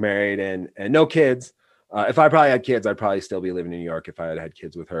 I was married and no kids. If I probably had kids, I'd probably still be living in New York if I had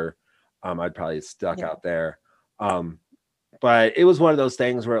kids with her. I'd probably stuck out there. But it was one of those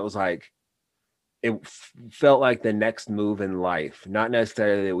things where it was like, it felt like the next move in life, not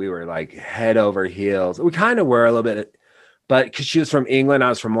necessarily that we were like head over heels. We kind of were a little bit, but because she was from England, I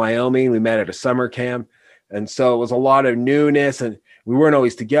was from Wyoming. We met at a summer camp. And so it was a lot of newness, and we weren't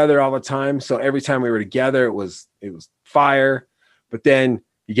always together all the time. So every time we were together, it was fire. But then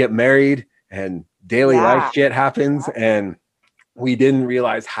you get married and daily life shit happens, and we didn't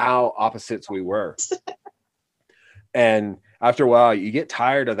realize how opposites we were. And after a while, you get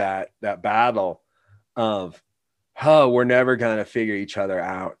tired of that battle of, we're never going to figure each other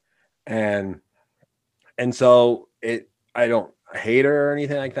out. And so I don't hate her or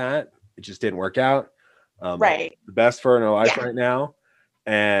anything like that. It just didn't work out. Right. The best for her in her life right now.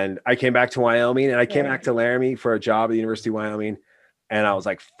 And I came back to Wyoming, and I came back to Laramie for a job at the University of Wyoming. And I was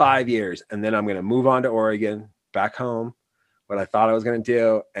like 5 years, and then I'm going to move on to Oregon, back home, what I thought I was going to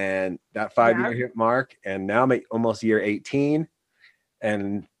do. And that 5 year mark, and now I'm almost year 18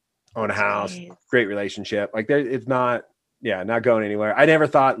 and own a house, great relationship. Like it's not going anywhere. I never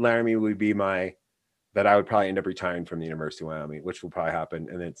thought Laramie would be that I would probably end up retiring from the University of Wyoming, which will probably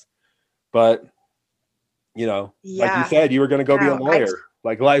happen. But like you said, you were going to go be a lawyer.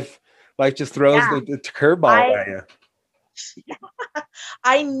 Like life just throws the curveball at you.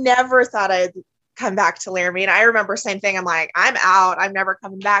 I never thought I'd come back to Laramie. And I remember same thing. I'm like, I'm out. I'm never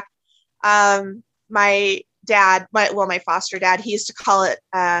coming back. My dad, my foster dad, he used to call it,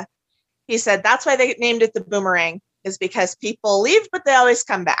 he said, that's why they named it the boomerang, is because people leave, but they always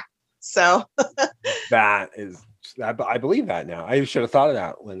come back. So I believe that now. I should have thought of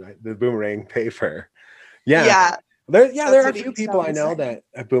that when the boomerang paper. Yeah. There are a few people I know that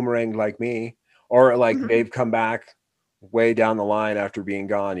have boomeranged like me, or like they've come back way down the line after being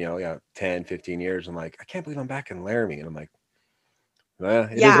gone, 10, 15 years. I'm like, I can't believe I'm back in Laramie. And I'm like, well,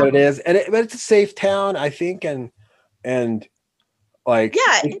 it is what it is. But it's a safe town, I think. And like,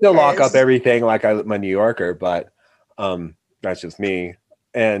 they still lock up everything like I'm a New Yorker, but that's just me.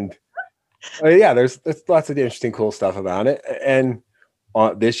 And there's lots of interesting, cool stuff about it. And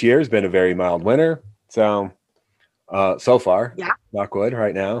this year has been a very mild winter. So far, knock wood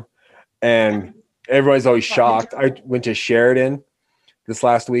right now. And everybody's always shocked. I went to Sheridan this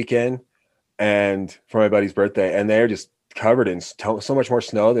last weekend and for my buddy's birthday, and they're just covered in so much more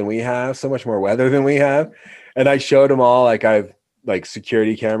snow than we have, so much more weather than we have. And I showed them all, like, I've like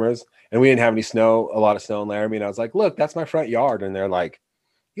security cameras, and we didn't have any snow, a lot of snow in Laramie. And I was like, look, that's my front yard. And they're like,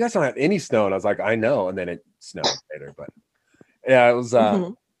 you guys don't have any snow. And I was like, I know. And then it snowed later, but yeah, it was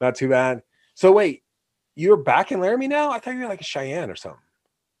not too bad. So wait, you're back in Laramie now? I thought you were like a Cheyenne or something.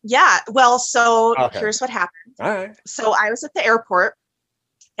 Yeah. Well, so here's what happened. All right. So I was at the airport,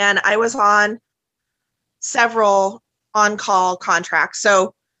 and I was on several on-call contracts.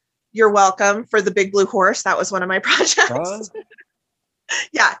 So you're welcome for the Big Blue Horse. That was one of my projects.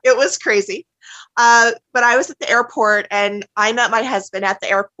 Yeah, it was crazy. But I was at the airport, and I met my husband at the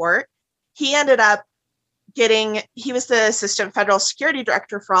airport. He ended up he was the assistant federal security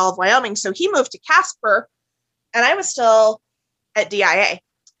director for all of Wyoming. So he moved to Casper, and I was still at DIA.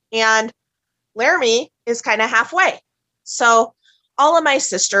 And Laramie is kind of halfway. So all of my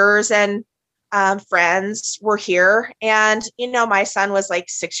sisters and friends were here. And, my son was like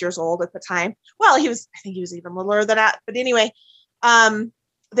 6 years old at the time. Well, I think he was even littler than that. But anyway,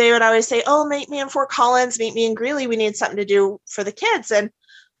 they would always say, oh, meet me in Fort Collins, meet me in Greeley. We need something to do for the kids. And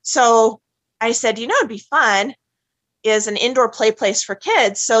so I said, it'd be fun, is an indoor play place for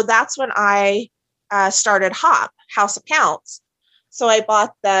kids. So that's when I started HOP, House of Counts. So I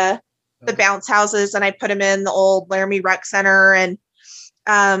bought the bounce houses, and I put them in the old Laramie Rec Center. And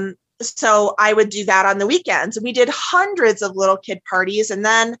so I would do that on the weekends. And we did hundreds of little kid parties. And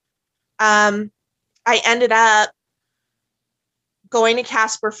then I ended up going to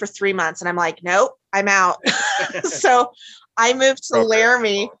Casper for 3 months. And I'm like, nope, I'm out. So I moved to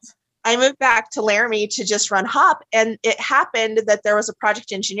Laramie. I moved back to Laramie to just run HOP. And it happened that there was a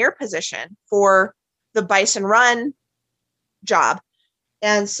project engineer position for the Bison Run job.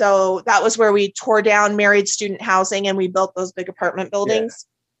 And so that was where we tore down married student housing, and we built those big apartment buildings.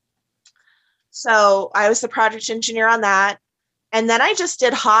 Yeah. So I was the project engineer on that. And then I just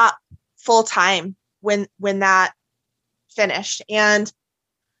did HOP full time when that finished. And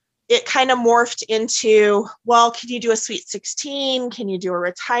it kind of morphed into, well, can you do a Sweet 16? Can you do a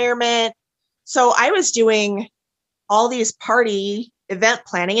retirement? So I was doing all these party event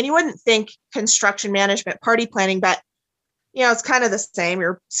planning, and you wouldn't think construction management party planning, but it's kind of the same.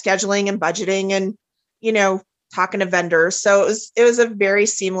 You're scheduling and budgeting and, talking to vendors. So it was a very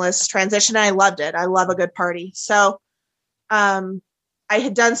seamless transition. I loved it. I love a good party. So I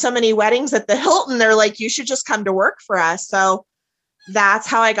had done so many weddings at the Hilton. They're like, you should just come to work for us. So that's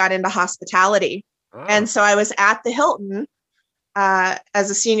how I got into hospitality. Oh. And so I was at the Hilton as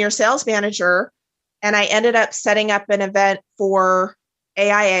a senior sales manager, and I ended up setting up an event for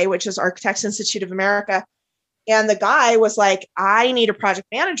AIA, which is Architects Institute of America. And the guy was like, I need a project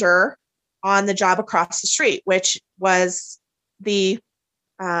manager on the job across the street, which was the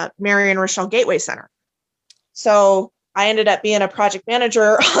Marion Rochelle Gateway Center. So I ended up being a project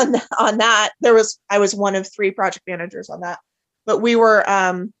manager on that. I was one of 3 project managers on that, but we were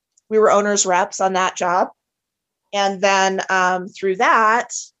owners reps on that job. And then through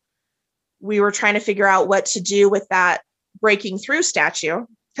that, we were trying to figure out what to do with that breaking through statue,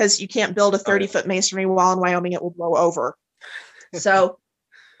 because you can't build a 30-foot masonry wall in Wyoming. It will blow over. So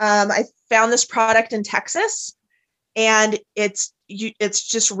I found this product in Texas, and it's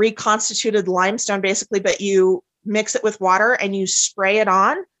just reconstituted limestone basically, but you mix it with water and you spray it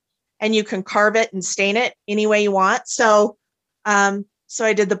on, and you can carve it and stain it any way you want. So I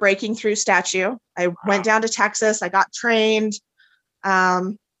did the breaking through statue. I went down to Texas. I got trained.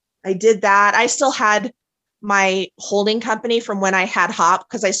 I did that. I still had my holding company from when I had HOP,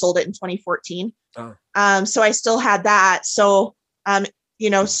 because I sold it in 2014. Oh. So I still had that. So,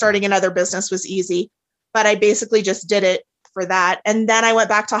 starting another business was easy, but I basically just did it for that. And then I went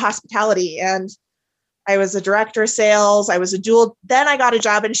back to hospitality, and I was a director of sales. I was then I got a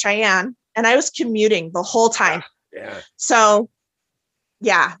job in Cheyenne, and I was commuting the whole time. Yeah. So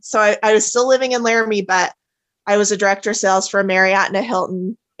yeah, so I was still living in Laramie, but I was a director of sales for a Marriott and a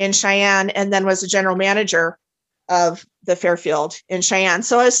Hilton in Cheyenne, and then was a general manager of the Fairfield in Cheyenne.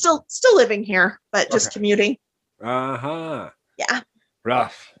 So I was still living here, but just commuting. Uh-huh. Yeah.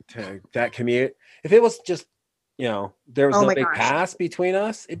 Rough that commute. If it was just, there was no big pass between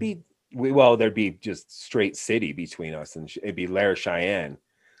us, there'd be just straight city between us, and it'd be Lair Cheyenne.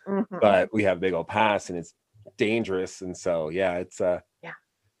 Mm-hmm. But we have a big old pass, and it's dangerous. And so, yeah,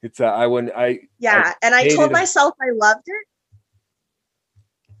 it's I wouldn't, and I told myself I loved it.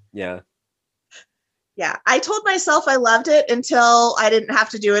 Yeah. Yeah. I told myself I loved it until I didn't have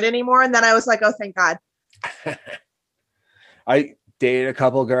to do it anymore. And then I was like, oh, thank God. I dated a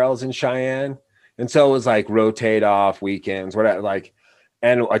couple girls in Cheyenne. And so it was like rotate off weekends, whatever,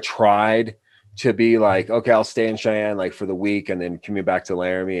 and I tried to be like, okay, I'll stay in Cheyenne like for the week and then commute back to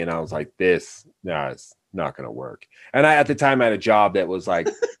Laramie. And I was like, it's not going to work. And at the time I had a job that was like,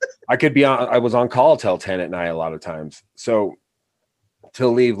 I was on call till 10 at night a lot of times. So to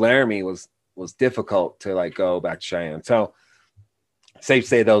leave Laramie was difficult to like go back to Cheyenne. So safe to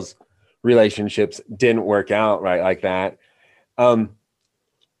say those relationships didn't work out right like that.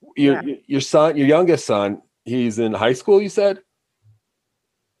 Your son, your youngest son, he's in high school, you said?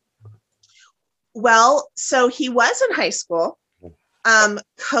 Well, so he was in high school.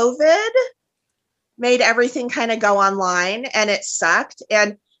 COVID made everything kind of go online, and it sucked.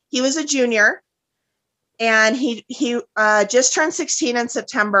 And he was a junior, and he just turned 16 in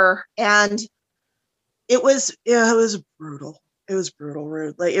September, and it was brutal. It was brutal,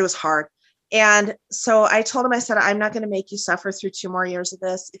 rude. Like, it was hard. And so I told him, I said, I'm not going to make you suffer through 2 more years of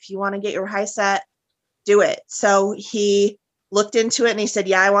this. If you want to get your high set, do it. So he looked into it and he said,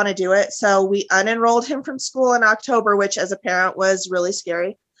 yeah, I want to do it. So we unenrolled him from school in October, which as a parent was really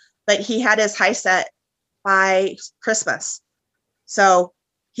scary, but he had his high set by Christmas. So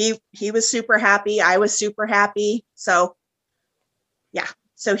he was super happy. I was super happy. So yeah.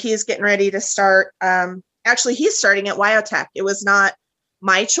 So he's getting ready to start. Actually, he's starting at Wyotech. It was not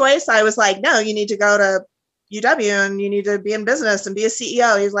my choice. I was like, no, you need to go to UW and you need to be in business and be a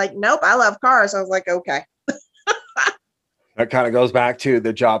CEO. He's like, nope, I love cars. I was like, okay. That kind of goes back to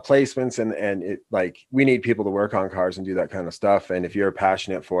the job placements and it, like, we need people to work on cars and do that kind of stuff. And if you're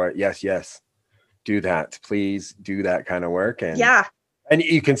passionate for it, yes, do that. Please do that kind of work. And and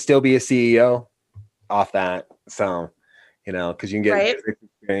you can still be a CEO off that. So, because you can get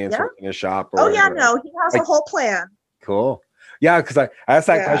experience working in a shop. Or he has a whole plan. Cool. Yeah, because I asked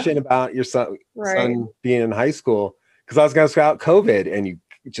that question about your son being in high school, because I was going to scout COVID, and you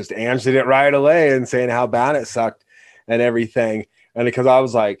just answered it right away and saying how bad it sucked and everything. And because I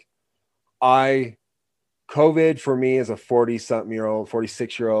was like, COVID for me as a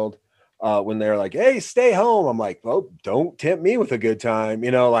 46-year-old, when they're like, hey, stay home. I'm like, oh, don't tempt me with a good time.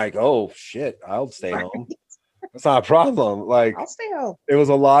 Like, oh shit, I'll stay home. That's not a problem. Like, I'll stay home. It was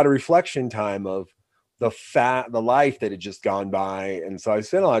a lot of reflection time of the life that had just gone by. And so I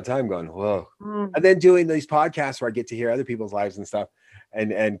spent a lot of time going, whoa. And then doing these podcasts where I get to hear other people's lives and stuff,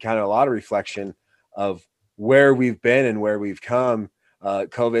 and kind of a lot of reflection of where we've been and where we've come.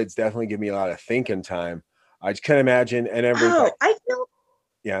 COVID's definitely given me a lot of thinking time. I just can't imagine. And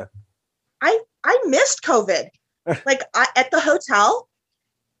I missed COVID. Like at the hotel,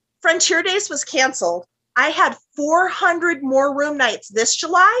 Frontier Days was canceled. I had 400 more room nights this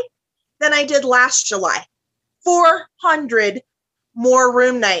July than I did last July. 400 more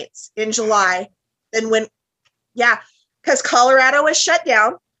room nights in July than because Colorado was shut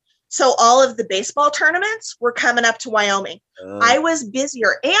down. So all of the baseball tournaments were coming up to Wyoming. I was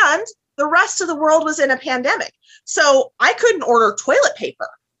busier, and the rest of the world was in a pandemic. So I couldn't order toilet paper.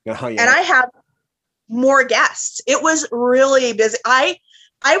 And I had more guests. It was really busy. I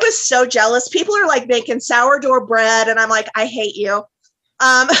was so jealous. People are like making sourdough bread, and I'm like, I hate you.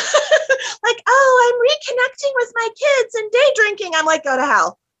 Like, oh, I'm reconnecting with my kids and day drinking. I'm like, go to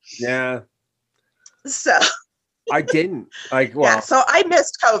hell. Yeah. So I didn't so I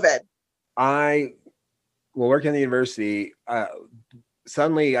missed COVID. Working in the university,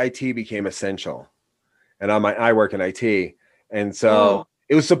 suddenly IT became essential, and I work in IT. And so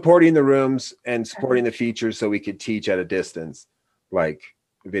it was supporting the rooms and supporting the features so we could teach at a distance, like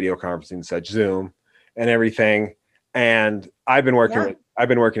video conferencing, such Zoom and everything. And I've been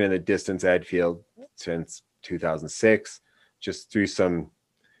working in the distance ed field since 2006, just through some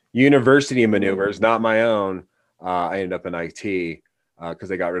university maneuvers, not my own. I ended up in IT because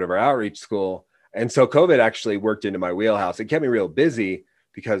they got rid of our outreach school. And so COVID actually worked into my wheelhouse. It kept me real busy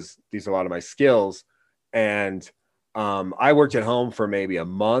because these are a lot of my skills. And I worked at home for maybe a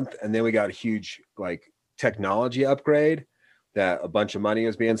month, and then we got a huge like technology upgrade that a bunch of money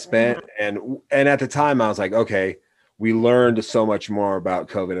was being spent. And at the time I was like, okay, we learned so much more about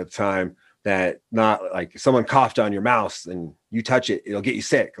COVID at the time, that not like someone coughed on your mouse and you touch it, it'll get you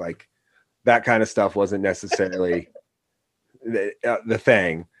sick. Like that kind of stuff wasn't necessarily the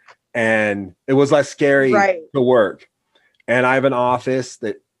thing. And it was less scary to work. And I have an office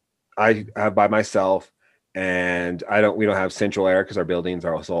that I have by myself, and we don't have central air because our buildings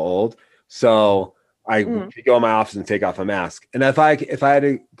are so old. So I could go in my office and take off a mask. And if I had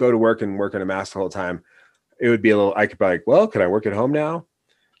to go to work and work in a mask the whole time, it would be I could be like, well, can I work at home now?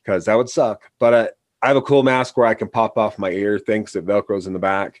 Because that would suck. But I have a cool mask where I can pop off my ear things that Velcro's in the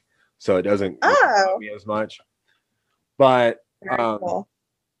back, so it doesn't hurt me as much. But cool.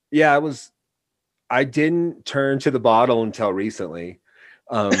 Yeah, I didn't turn to the bottle until recently.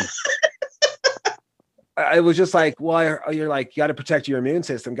 I was just like, well, you're like, you got to protect your immune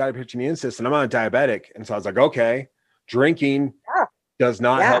system. I'm on a diabetic. And so I was like, okay, drinking does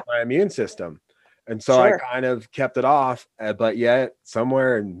not help my immune system. And so I kind of kept it off. But yet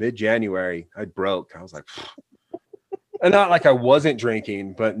somewhere in mid-January, I broke. I was like, and not like I wasn't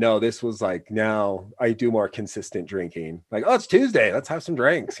drinking, but no, this was like, now I do more consistent drinking. Like, oh, it's Tuesday. Let's have some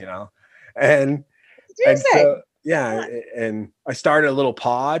drinks, And so, yeah. And I started a little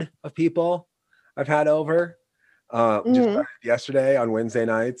pod of people I've had over just yesterday on Wednesday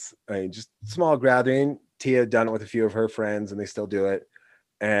nights. Just small gathering. Tia had done it with a few of her friends, and they still do it.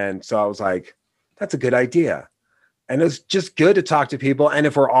 And so I was like, that's a good idea. And it's just good to talk to people. And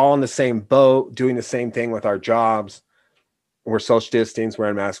if we're all in the same boat, doing the same thing with our jobs, we're social distancing,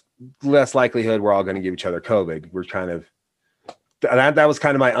 wearing masks, less likelihood we're all going to give each other COVID. We're kind of, that was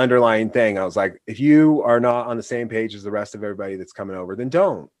kind of my underlying thing. I was like, if you are not on the same page as the rest of everybody that's coming over, then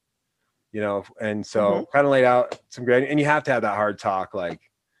don't. And so kind of laid out some great, and you have to have that hard talk, like,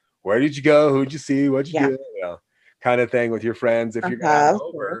 where did you go? Who'd you see? What'd you do? Kind of thing with your friends if you're going to come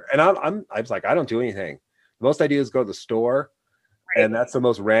over. And I was like, I don't do anything. The most I do is go to the store, and that's the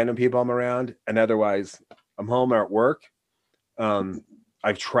most random people I'm around. And otherwise, I'm home or at work.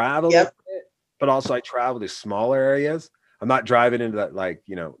 I've traveled, but also I travel to smaller areas. I'm not driving into that, like,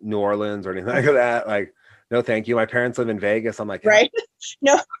 New Orleans or anything like that. Like, no, thank you. My parents live in Vegas. I'm like,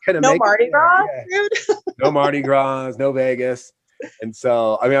 no Mardi Gras, dude. No Mardi Gras, no Vegas. And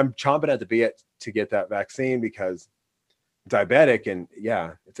so, I mean, I'm chomping at the bit to get that vaccine because I'm diabetic, and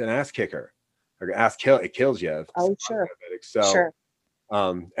it's an ass kicker. Or it kills you. Oh, sure. Diabetic. So,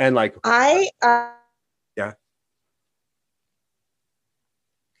 and like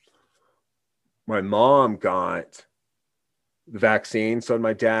my mom got the vaccine. So did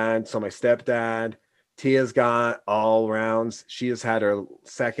my dad. So my stepdad. Tia's got all rounds. She has had her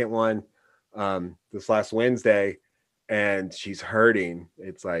second one this last Wednesday, and she's hurting.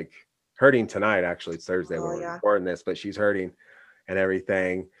 It's like hurting tonight. Actually, it's Thursday when we're recording this, but she's hurting and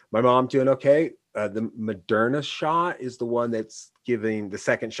everything. My mom doing okay. The Moderna shot is the one that's giving the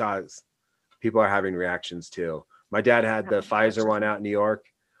second shots. People are having reactions to. My dad had the Pfizer one out in New York.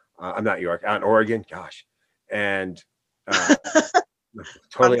 I'm not New York, out in Oregon. Gosh, and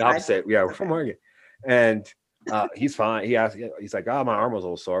totally opposite. Yeah, we're from Oregon. And he's fine. He's like, oh, my arm was a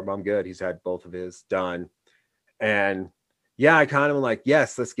little sore, but I'm good. He's had both of his done. And I kind of like,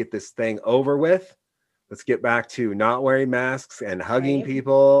 yes, let's get this thing over with. Let's get back to not wearing masks and hugging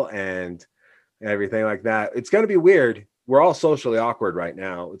people and everything like that. It's going to be weird. We're all socially awkward right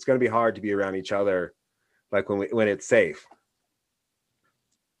now. It's going to be hard to be around each other, like when it's safe.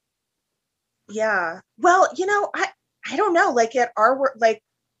 Yeah. Well, I don't know. Like at our work, like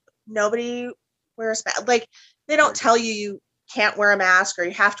nobody wears mask. Like they don't tell you can't wear a mask or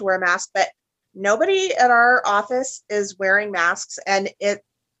you have to wear a mask, but nobody at our office is wearing masks, and it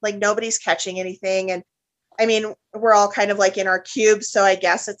like nobody's catching anything. And I mean, we're all kind of like in our cubes, so I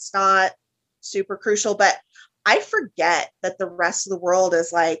guess it's not super crucial, but I forget that the rest of the world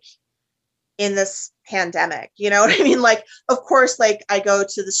is like in this pandemic. You know what I mean? Like, of course, like I go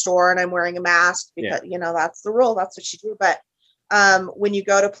to the store and I'm wearing a mask because, that's the rule. That's what you do. But when you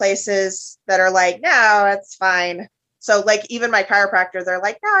go to places that are like, no, it's fine. So like even my chiropractor, they're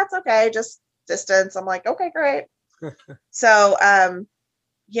like, no, it's okay. Just distance. I'm like, okay, great. So,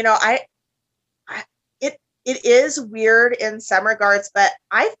 it is weird in some regards, but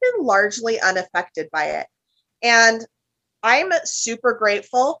I've been largely unaffected by it. And I'm super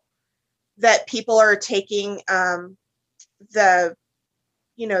grateful that people are taking the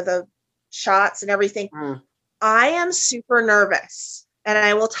shots and everything. I am super nervous, and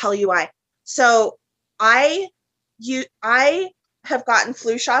I will tell you why. So I have gotten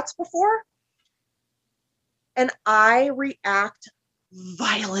flu shots before, And I react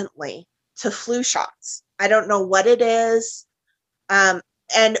violently to flu shots. I don't know what it is.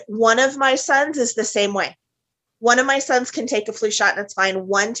 And one of my sons is the same way. One of my sons can take a flu shot and it's fine.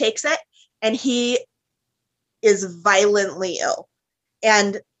 One takes it and he is violently ill.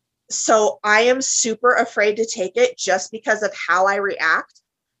 And so I am super afraid to take it just because of how I react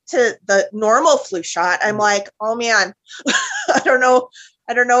to the normal flu shot. I'm like, oh man, I don't know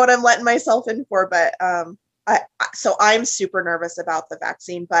what I'm letting myself in for, but so I'm super nervous about the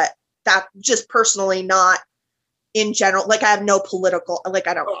vaccine, but that just personally, not in general. Like I have no political, like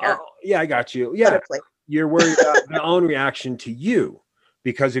I don't care. Yeah, I got you. Yeah, you're worried about their own reaction to you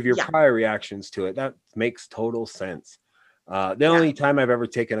because of your prior reactions to it. That makes total sense. The only time I've ever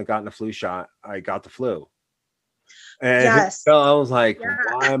gotten a flu shot, I got the flu. And so I was like,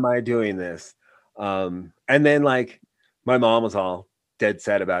 why am I doing this? And then like my mom was all dead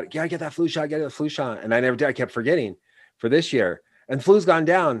set about it. Yeah, get that flu shot, get a flu shot. And I never did. I kept forgetting for this year. And flu's gone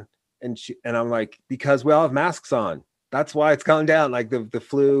down. And I'm like, because we all have masks on. That's why it's gone down. Like the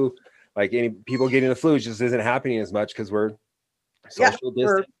flu, like any people getting the flu just isn't happening as much because we're social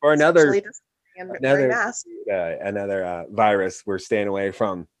distance or another virus we're staying away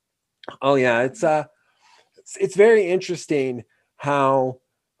from. Oh yeah, it's very interesting how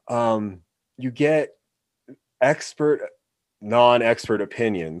you get expert, non-expert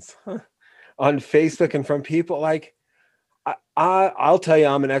opinions on Facebook and from people like I'll tell you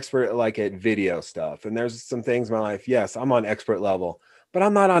I'm an expert like at video stuff, and there's some things in my life. Yes, I'm on expert level, but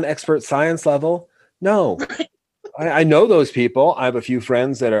I'm not on expert science level. No. I know those people. I have a few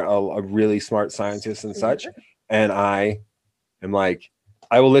friends that are a really smart scientists and such. And I am like,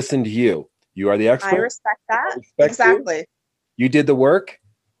 I will listen to you. You are the expert. I respect that. Exactly. You did the work.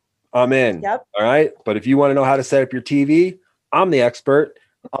 I'm in. Yep. All right. But if you want to know how to set up your TV, I'm the expert.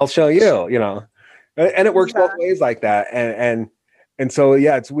 I'll show you, and it works both ways like that. And so,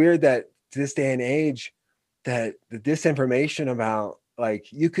 yeah, it's weird that this day and age that the disinformation about like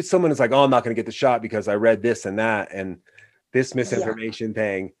someone is like, oh, I'm not going to get the shot because I read this and that and this misinformation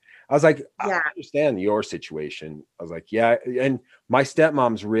thing. I was like, I understand your situation. I was like, yeah. And my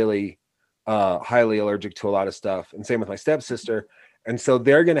stepmom's really highly allergic to a lot of stuff. And same with my stepsister. And so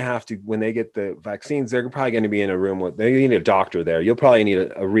they're going to have to, when they get the vaccines, they're probably going to be in a room with, they need a doctor there. You'll probably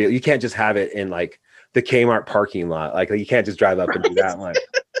need a real, you can't just have it in like the Kmart parking lot. Like you can't just drive up and do that one.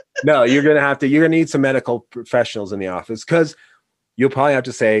 No, you're going to need some medical professionals in the office because you'll probably have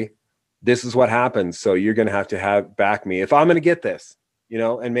to say, this is what happens. So you're going to have back me if I'm going to get this,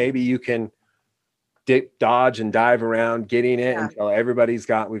 and maybe you can dodge and dive around getting it until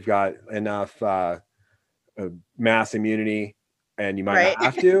we've got enough mass immunity. And you might not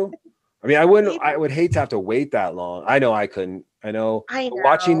have to. I mean, I would hate to have to wait that long. I know I couldn't. I know.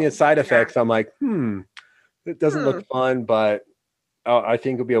 Watching the side effects, I'm like, it doesn't look fun, but I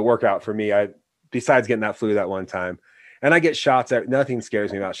think it'll be a workout for me. Besides getting that flu that one time, and I get shots. Nothing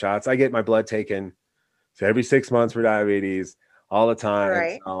scares me about shots. I get my blood taken every 6 months for diabetes all the time.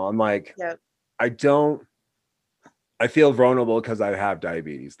 Right. So I'm like, I feel vulnerable because I have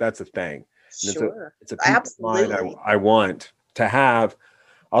diabetes. That's a thing. Sure. It's a peace of mind I want to have.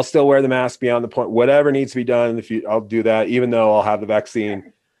 I'll still wear the mask beyond the point, whatever needs to be done in the future, I'll do that, even though I'll have the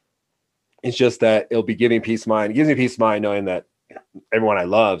vaccine. It's just that it'll be giving peace of mind. It gives me peace of mind knowing that everyone I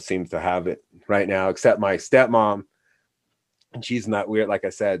love seems to have it right now, except my stepmom. And she's not weird. Like I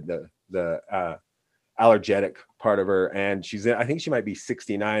said, the allergenic part of her. And I think she might be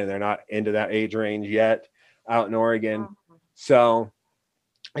 69 and they're not into that age range yet out in Oregon. So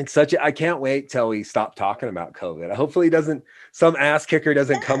it's I can't wait till we stop talking about COVID. Hopefully some ass kicker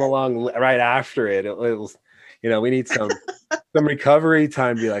doesn't come along right after it. We need some recovery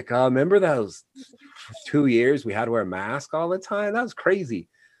time to be like, oh, remember those 2 years we had to wear a mask all the time? That was crazy.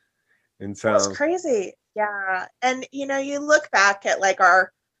 And so that was crazy. Yeah. And, you look back at like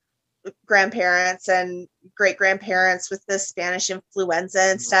our grandparents and great grandparents with the Spanish influenza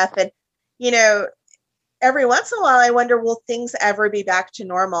and stuff. And, every once in a while, I wonder, will things ever be back to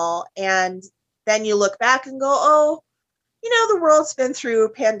normal? And then you look back and go, oh, the world's been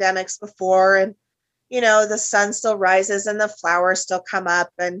through pandemics before, and, the sun still rises and the flowers still come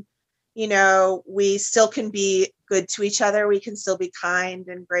up, and, we still can be good to each other. We can still be kind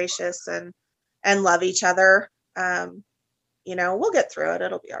and gracious and love each other. We'll get through it.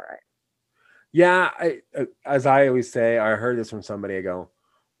 It'll be all right. Yeah. As I always say, I heard this from somebody ago,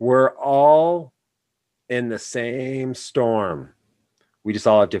 we're all in the same storm. We just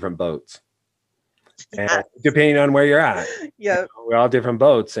all have different boats. And depending on where you're at. Yeah. We're all different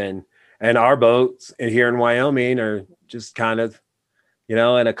boats. And our boats here in Wyoming are just kind of, in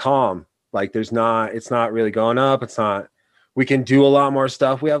a calm. Like it's not really going up. We can do a lot more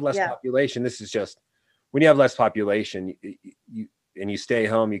stuff. We have less population. This is just, when you have less population, and you stay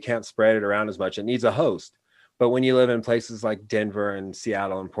home, you can't spread it around as much. It needs a host. But when you live in places like Denver and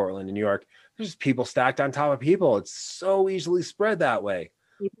Seattle and Portland and New York, there's just people stacked on top of people. It's so easily spread that way.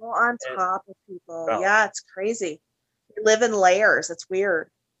 People on top of people. Oh. Yeah, it's crazy. You live in layers. It's weird.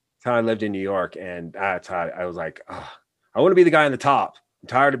 That's how I lived in New York. And that's how I was like, oh, I want to be the guy on the top. I'm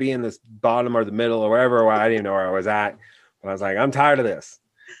tired of being this bottom or the middle or wherever. I didn't even know where I was at. But I was like, I'm tired of this.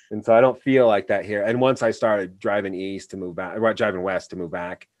 And so I don't feel like that here. And once I started driving west to move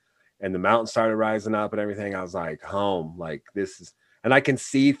back, and the mountains started rising up and everything, I was like, home, like this is, and I can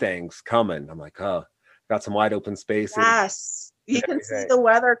see things coming. I'm like, oh, got some wide open spaces. Yes. You can see the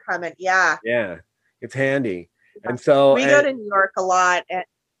weather coming. Yeah. Yeah. It's handy. And so we go to New York a lot. And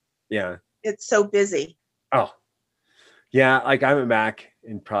yeah. It's so busy. Oh, yeah. Like I went back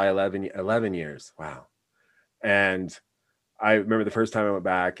in probably 11 years. Wow. And I remember the first time I went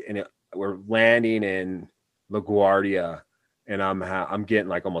back, and we're landing in LaGuardia, and I'm getting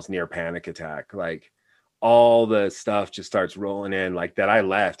like almost near panic attack. Like all the stuff just starts rolling in, like that I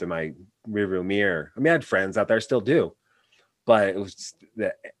left in my rearview mirror. I mean, I had friends out there, still do, but it was just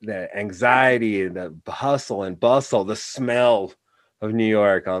the anxiety and the hustle and bustle, the smell of New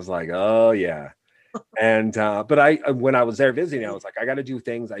York. I was like, oh yeah. And but when I was there visiting, I was like, I got to do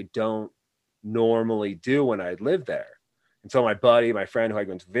things I don't normally do when I lived there. And so my friend who I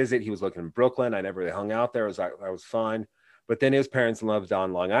went to visit, he was looking in Brooklyn. I never really hung out there. That was fun. But then his parents lived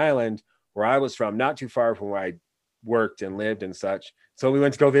on Long Island, where I was from, not too far from where I worked and lived and such. So we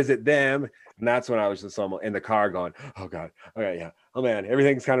went to go visit them. And that's when I was just in the car going, oh God, okay, yeah. Oh man,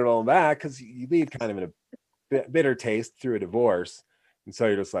 everything's kind of rolling back, because you leave kind of in a bitter taste through a divorce. And so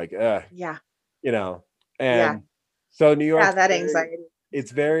you're just like, yeah, and so New York, that anxiety.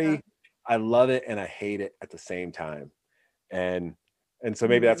 It's very, I love it and I hate it at the same time. And so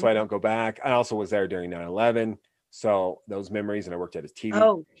maybe that's why I don't go back. I also was there during 9/11. So those memories, and I worked at a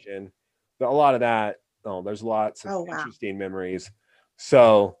TV station. A lot of that. Oh, there's lots of interesting memories.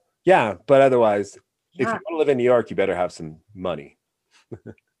 So yeah, but otherwise, if you want to live in New York, you better have some money.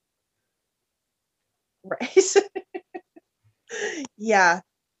 Right. Yeah.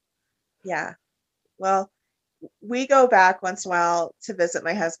 Well, we go back once in a while to visit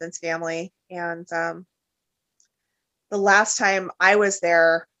my husband's family, and the last time I was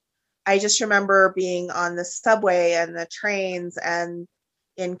there, I just remember being on the subway and the trains and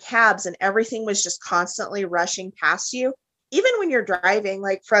in cabs, and everything was just constantly rushing past you. Even when you're driving,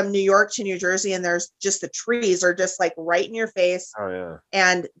 like from New York to New Jersey, and there's just the trees are just like right in your face. Oh yeah.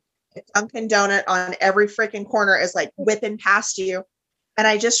 And Dunkin' Donut on every freaking corner is like whipping past you. And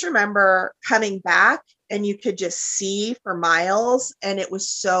I just remember coming back, and you could just see for miles, and it was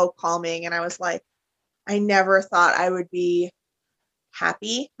so calming. And I was like, I never thought I would be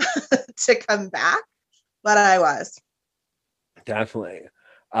happy to come back, but I was. Definitely.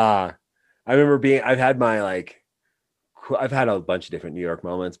 I remember I've had a bunch of different New York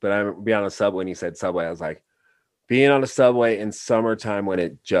moments, but I remember being on a subway, when you said subway, I was like, being on a subway in summertime when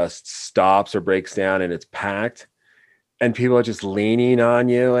it just stops or breaks down and it's packed and people are just leaning on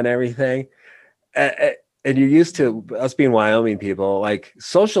you and everything. And you're used to us being Wyoming people, like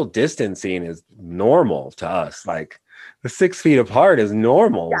social distancing is normal to us. Like the 6 feet apart is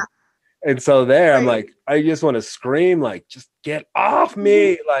normal. Yeah. And so there, I'm like, I just want to scream, like, just get off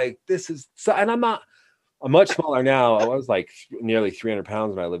me. Like, this is so, and I'm much smaller now. I was like nearly 300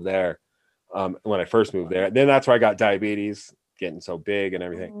 pounds when I lived there. When I first moved there, then that's where I got diabetes, getting so big and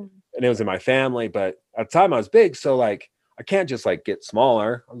everything. And it was in my family, but at the time I was big. So like, I can't just like get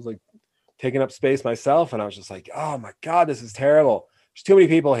smaller. I was like taking up space myself. And I was just like, oh my God, this is terrible. There's too many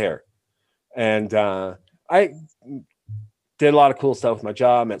people here. And I did a lot of cool stuff with my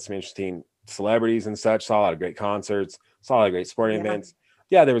job, met some interesting celebrities and such, saw a lot of great concerts, saw a lot of great sporting events.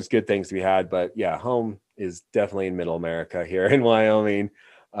 Yeah, there was good things to be had, but yeah, home is definitely in middle America here in Wyoming.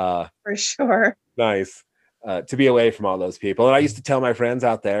 For sure. Nice to be away from all those people. And I used to tell my friends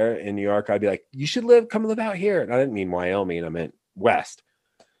out there in New York, I'd be like, you should come live out here. And I didn't mean Wyoming, I meant West.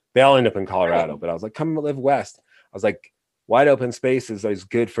 They all end up in Colorado, but I was like, come live West. I was like, wide open spaces is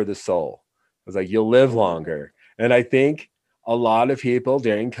good for the soul. I was like, you'll live longer. And I think a lot of people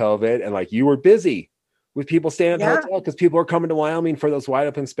during COVID, and like you were busy with people staying at the hotel because people are coming to Wyoming for those wide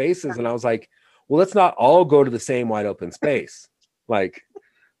open spaces. And I was like, well, let's not all go to the same wide open space. Like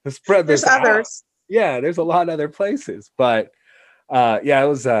the spread. There's others. Yeah, there's a lot of other places. But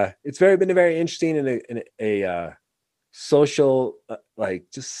yeah, it's been a very interesting and a social like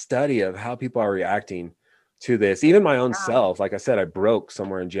just study of how people are reacting to this. Even my own self, like I said, I broke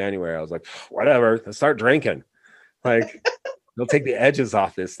somewhere in January. I was like, whatever, let's start drinking. Like, they'll take the edges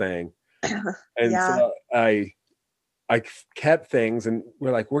off this thing. And so I kept things, and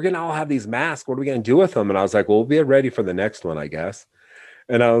we're like, we're gonna all have these masks. What are we gonna do with them? And I was like, well, we'll be ready for the next one, I guess.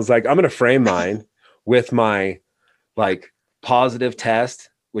 And I was like, I'm gonna frame mine with my like positive test,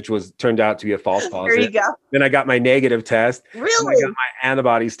 which turned out to be a false positive. There you go. Then I got my negative test. Really? I got my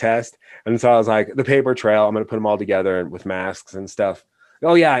antibodies test. And so I was like, the paper trail, I'm going to put them all together with masks and stuff.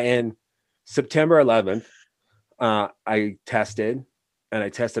 Oh yeah. And September 11th, I tested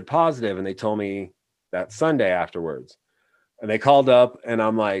positive, and they told me that Sunday afterwards. And they called up, and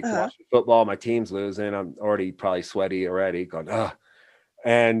I'm like, watching football, my team's losing. I'm already probably sweaty already, going, ugh.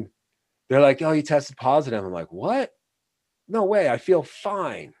 And they're like, oh, you tested positive. I'm like, what? No way. I feel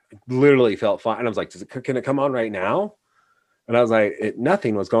fine. I literally felt fine. And I was like, can it come on right now? And I was like,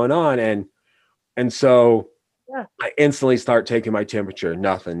 nothing was going on. And so I instantly start taking my temperature.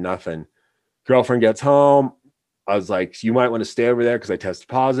 Nothing. Girlfriend gets home. I was like, you might want to stay over there because I tested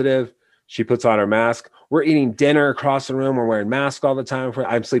positive. She puts on her mask. We're eating dinner across the room. We're wearing masks all the time.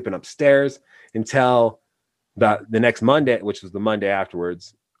 I'm sleeping upstairs until the next Monday, which was the Monday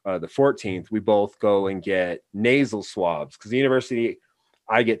afterwards, the 14th. We both go and get nasal swabs because the university,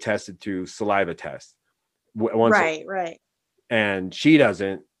 I get tested through saliva test. Right. And she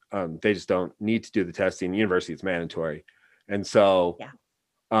doesn't. They just don't need to do the testing. The university, it's mandatory. And so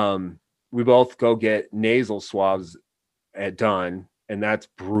we both go get nasal swabs done, and that's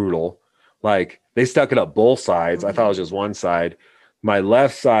brutal. Like, they stuck it up both sides. I thought it was just one side. My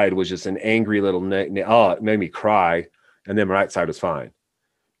left side was just an angry little it made me cry. And then my right side was fine.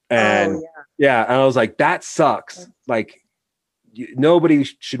 And and I was like, that sucks. Like, nobody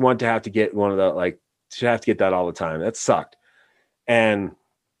should want to have to get one of the, like, should have to get that all the time. That sucked. And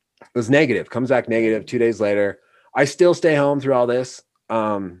it was negative, comes back negative 2 days later. I still stay home through all this.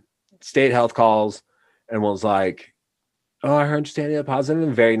 State health calls and was like, oh, I heard you standing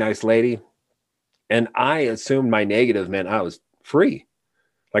positive. Very nice lady. And I assumed my negative meant I was free.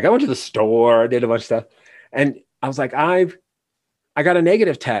 Like, I went to the store, I did a bunch of stuff. And I was like, I got a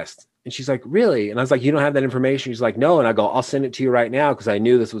negative test. And she's like, really? And I was like, you don't have that information? She's like, no. And I go, I'll send it to you right now, because I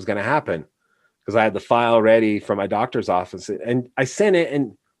knew this was going to happen, because I had the file ready from my doctor's office. And I sent it,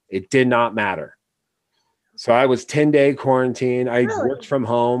 and it did not matter. So I was 10-day quarantine. I worked from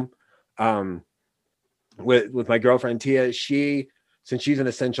home with my girlfriend, Tia. Since she's an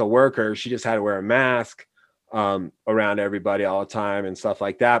essential worker, she just had to wear a mask around everybody all the time and stuff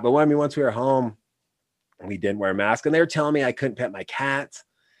like that. But once we were home, we didn't wear a mask. And they were telling me I couldn't pet my cats.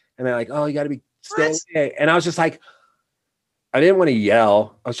 And they're like, oh, you got to stay away. And I was just like, I didn't want to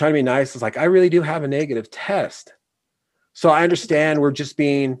yell. I was trying to be nice. I was like, I really do have a negative test. So I understand we're just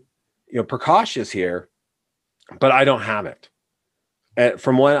being, precautious here, but I don't have it.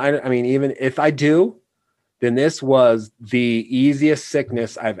 From what I mean, even if I do, then this was the easiest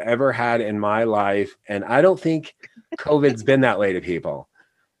sickness I've ever had in my life. And I don't think COVID's been that way to people.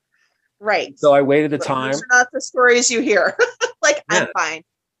 Right. So I waited the time. These are not the stories you hear. Like, I'm fine.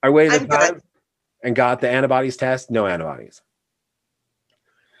 I waited the time and got the antibodies test. No antibodies.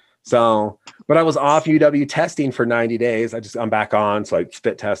 So, but I was off UW testing for 90 days. I'm back on. So I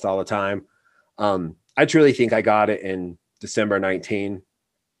spit test all the time. I truly think I got it in December 19.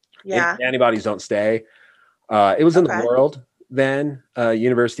 Yeah. Antibodies don't stay. It was in the world then.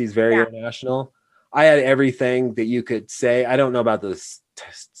 University is very international. I had everything that you could say. I don't know about the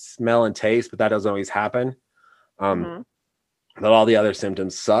smell and taste, but that doesn't always happen. But all the other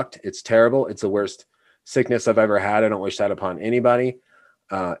symptoms sucked. It's terrible. It's the worst sickness I've ever had. I don't wish that upon anybody.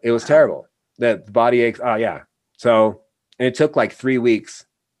 It was terrible. The body aches. Oh yeah. So, and it took like 3 weeks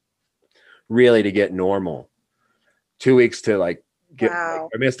really to get normal. 2 weeks to like get, I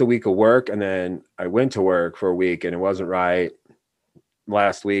missed a week of work, and then I went to work for a week and it wasn't right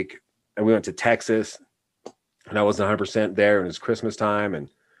last week. And we went to Texas and I wasn't 100% there, and it was Christmas time, and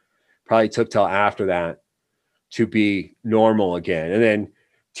probably took till after that to be normal again. And then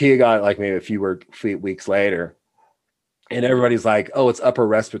Tia got it like maybe a few weeks later, and everybody's like, oh, it's upper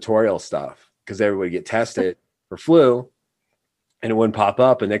respiratory stuff, because everybody get tested for flu and it wouldn't pop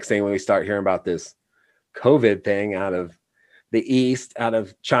up. And next thing, when we start hearing about this COVID thing out of the East, out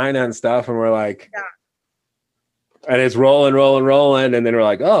of China and stuff, and we're like, and it's rolling. And then we're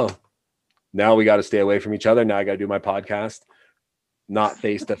like, oh, now we got to stay away from each other. Now I got to do my podcast, not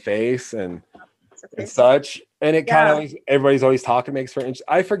face to face and such. And it kind of, everybody's always talking, makes for inch.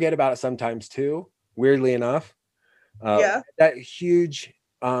 I forget about it sometimes too, weirdly enough. That huge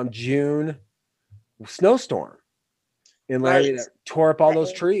June snowstorm in Larry that tore up all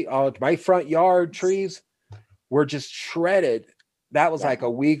those trees, all my front yard trees. were just shredded. That was like a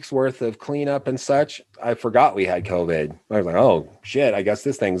week's worth of cleanup and such. I forgot we had COVID. I was like, oh shit, I guess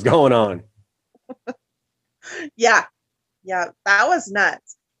this thing's going on. Yeah. That was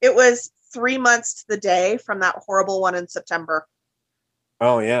nuts. It was 3 months to the day from that horrible one in September.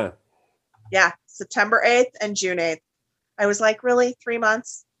 Oh yeah. Yeah. September 8th and June 8th. I was like, really? 3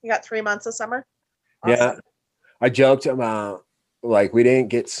 months? You got 3 months of summer? Awesome. Yeah. I joked about like we didn't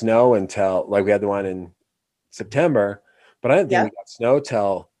get snow until like we had the one in September, but I didn't think we got snow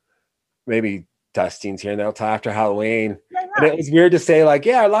till maybe dustings here and there until after Halloween. Yeah. And it was weird to say like,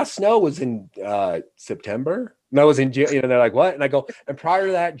 yeah, our last snow was in September. No, it was in June. You know, they're like, what? And I go, and prior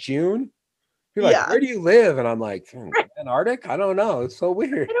to that, June. You're like, where do you live? And I'm like, Antarctic? I don't know. It's so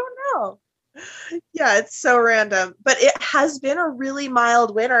weird. I don't know. Yeah, it's so random. But it has been a really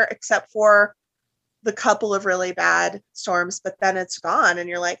mild winter, except for the couple of really bad storms. But then it's gone, and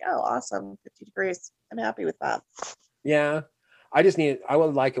you're like, oh, awesome, 50 degrees. I'm happy with that. Yeah, I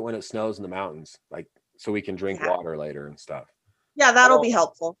would like it when it snows in the mountains, like so we can drink water later and stuff. Yeah, that'll be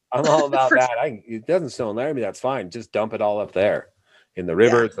helpful. I'm all about that. It doesn't snow in Laramie, that's fine. Just dump it all up there in the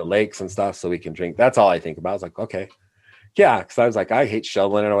rivers, the lakes and stuff so we can drink. That's all I think about. I was like, okay. Yeah, because I was like, I hate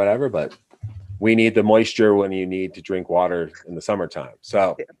shoveling it or whatever, but we need the moisture when you need to drink water in the summertime.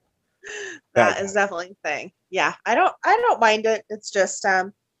 So that is definitely a thing. Yeah, I don't mind it. It's just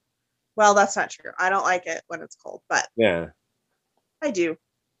well, that's not true. I don't like it when it's cold, but yeah, I do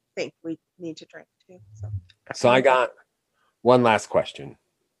think we need to drink too. So I got one last question.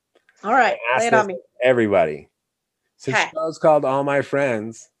 All right, lay it on me. Everybody. Since the show's called All My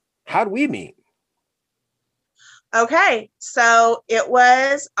Friends, how'd we meet? Okay, so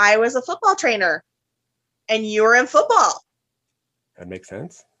I was a football trainer and you were in football. That makes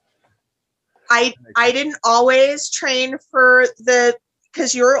sense. I didn't always train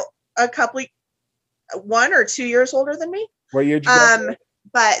because you're a couple 1 or 2 years older than me. What year did you graduate?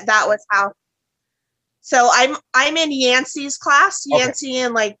 But that was how. So I'm in Yancey's class, Yancey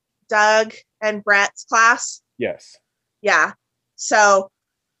and like Doug and Brett's class. Yes. Yeah. So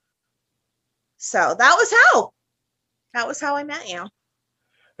that was how I met you.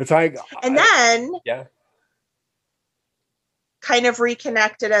 It's like, and then kind of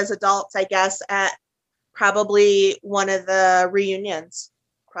reconnected as adults, I guess, at probably one of the reunions,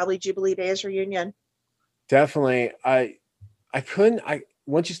 probably Jubilee Days reunion. Definitely. Once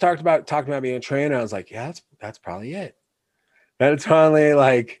you talking about being a trainer, I was like, yeah, that's probably it. That's probably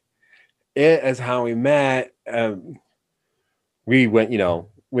like it is how we met. We went to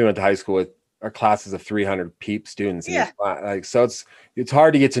high school with our classes of 300 students. Like, so it's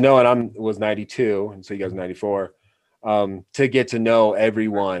hard to get to know. And was 92. And so you guys are 94, to get to know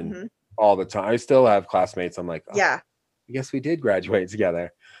everyone all the time. I still have classmates. I'm like, I guess we did graduate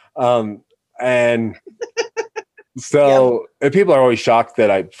together. And so and people are always shocked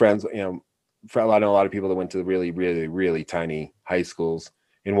that I know a lot of people that went to really, really, really tiny high schools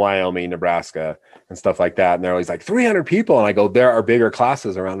in Wyoming, Nebraska, and stuff like that. And they're always like 300 people. And I go, there are bigger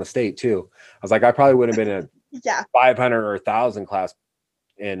classes around the state too. I was like, I probably would have been a 500 or 1,000 class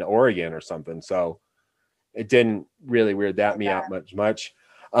in Oregon or something. So it didn't really weird me out much.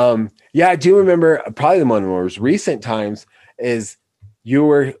 I do remember probably the one of the most recent times is you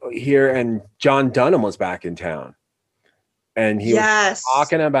were here and John Dunham was back in town. And he was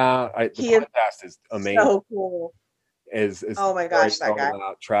talking about the podcast is amazing. So cool. Is oh my gosh, that guy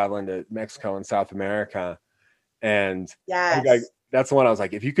traveling to Mexico and South America. And that's the one I was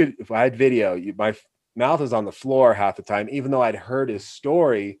like, if I had video, my mouth was on the floor half the time, even though I'd heard his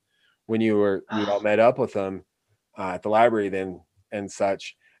story when you all met up with him at the library then and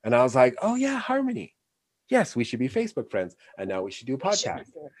such. And I was like, oh yeah, Harmony. Yes, we should be Facebook friends. And now we should do a podcast.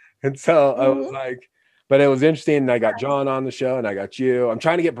 And so I was like, but it was interesting. And I got John on the show and I got you. I'm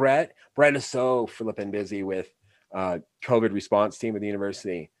trying to get Brett. Brett is so flipping busy with COVID response team at the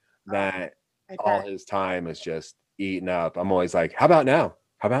university that all his time is just eaten up. I'm always like, how about now?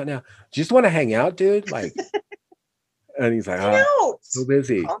 Just want to hang out, dude? Like, and he's like, so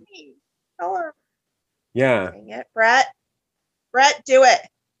busy. Tell her. Yeah. Dang it, Brett, do it.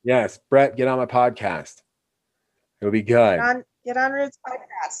 Yes, Brett, get on my podcast. It'll be good. Get on Ruth's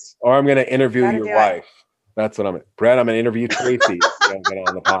podcast. Or I'm going to interview your wife. That's what Brett, I'm going to interview Tracy. Get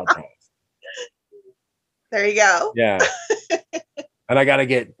on the podcast. There you go. Yeah. And I got to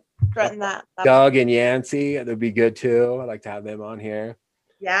get Doug and Yancey. That'd be good too. I'd like to have them on here.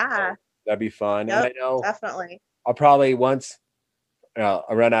 Yeah. That'd be fun. Yep, and I know definitely. I'll probably I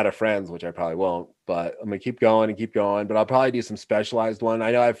run out of friends, which I probably won't, but I'm going to keep going. But I'll probably do some specialized one.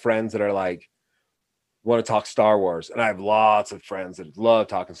 I know I have friends that are like, want to talk Star Wars. And I have lots of friends that love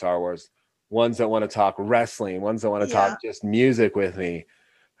talking Star Wars. ones that want to talk wrestling, ones that want to talk just music with me.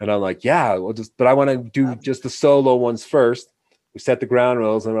 And I'm like, yeah, but I want to do just the solo ones first. We set the ground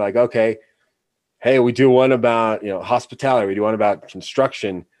rules and we're like, okay, hey, we do one about, hospitality. We do one about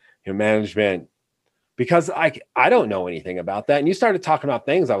construction, management, because I don't know anything about that. And you started talking about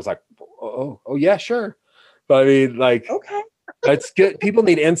things. I was like, oh yeah, sure. But I mean, like, okay, it's good. People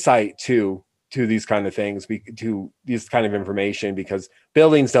need insight to these kind of things, to this kind of information, because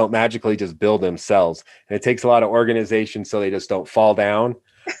buildings don't magically just build themselves. And it takes a lot of organization so they just don't fall down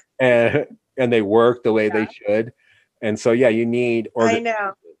and they work the way they should. And so, yeah, you need organization. I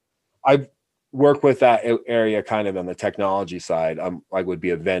know. I've worked with that area kind of on the technology side. I would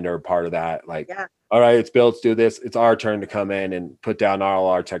be a vendor part of that. Like, all right, it's built, let's do this. It's our turn to come in and put down all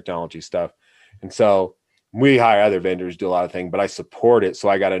our technology stuff. And so we hire other vendors, do a lot of things, but I support it. So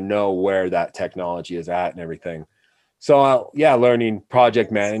I got to know where that technology is at and everything. So learning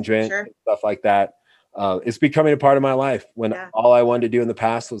project management, stuff like that. It's becoming a part of my life when all I wanted to do in the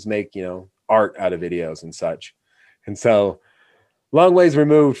past was make, art out of videos and such. And so long ways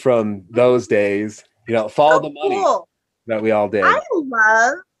removed from those days, follow the money that we all did. I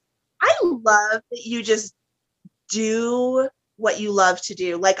love that you just do what you love to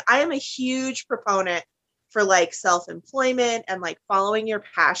do. Like, I am a huge proponent for like self-employment and like following your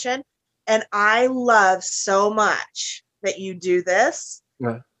passion. And I love so much that you do this.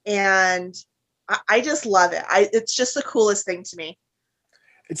 Yeah. And I just love it. It's just the coolest thing to me.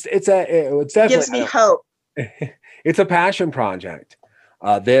 It's definitely, it gives me hope. It's a passion project.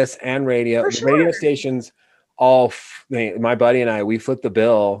 This and radio, the radio stations, my buddy and I, we flip the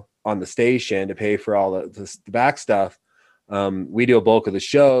bill on the station to pay for all the back stuff. We do a bulk of the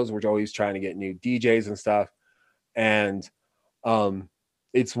shows. We're always trying to get new DJs and stuff. And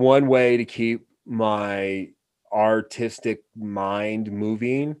it's one way to keep my artistic mind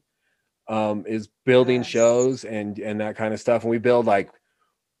moving, is building shows and that kind of stuff. And we build like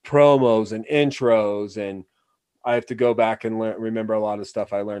promos and intros, and I have to go back and remember a lot of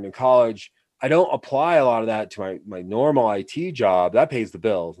stuff I learned in college. I don't apply a lot of that to my normal IT job. That pays the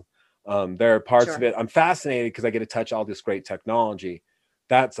bills. There are parts of it. I'm fascinated because I get to touch all this great technology.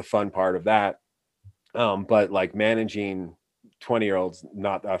 That's a fun part of that. But like managing 20-year-olds,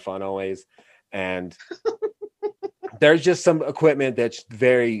 not that fun always. And there's just some equipment that's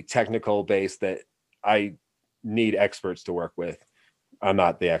very technical based that I need experts to work with. I'm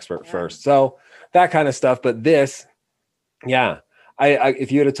not the expert first. So that kind of stuff. But this, I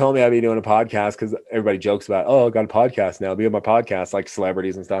if you would have told me I'd be doing a podcast, because everybody jokes about, I got a podcast now, I'll be on my podcast, like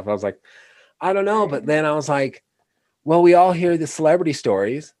celebrities and stuff. I was like, I don't know. But then I was like, well, we all hear the celebrity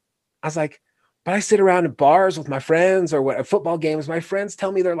stories. I was like, but I sit around in bars with my friends or at football games. My friends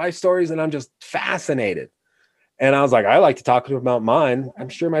tell me their life stories and I'm just fascinated. And I was like, I like to talk about mine. I'm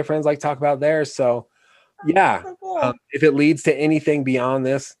sure my friends like to talk about theirs. So if it leads to anything beyond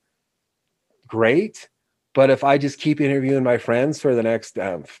this, great. But if I just keep interviewing my friends for the next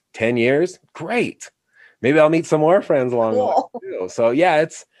 10 years, great. Maybe I'll meet some more friends along the way too. So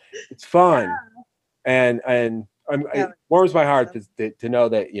it's fun. And it warms my heart to know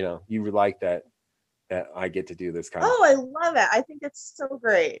that, you like that I get to do this kind of thing. I love it. I think it's so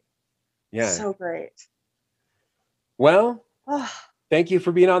great. Yeah. So great. Well, thank you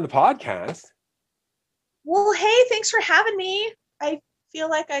for being on the podcast. Well, hey, thanks for having me. I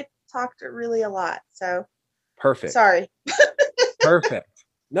feel like I talked really a lot. So perfect. Sorry. Perfect.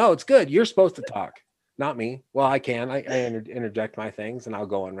 No, it's good. You're supposed to talk, not me. Well, I can. I interject my things and I'll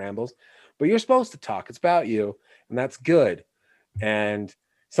go on rambles. But you're supposed to talk. It's about you, and that's good. And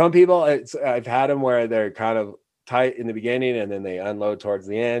some people, I've had them where they're kind of tight in the beginning and then they unload towards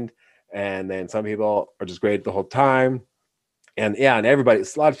the end. And then some people are just great the whole time. And and a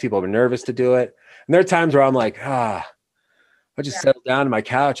lot of people are nervous to do it. And there are times where I'm like, I just settle down on my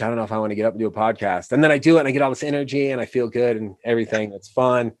couch. I don't know if I want to get up and do a podcast. And then I do it and I get all this energy and I feel good and everything. It's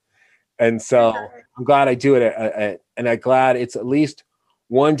fun. And so I'm glad I do it. And I'm glad it's at least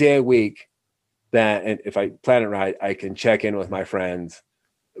one day a week that, and if I plan it right, I can check in with my friends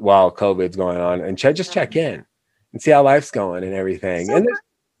while COVID's going on and just check in and see how life's going and everything. So, and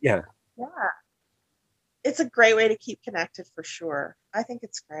yeah. It's a great way to keep connected for sure. I think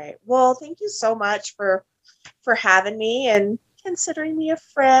it's great. Well, thank you so much for having me and considering me a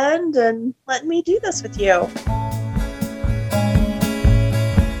friend and letting me do this with you.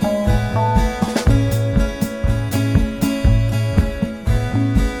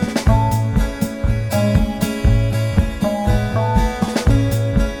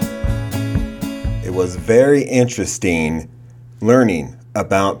 It was very interesting learning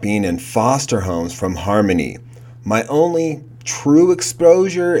about being in foster homes from Harmony. My only true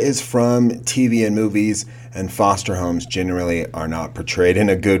exposure is from TV and movies, and foster homes generally are not portrayed in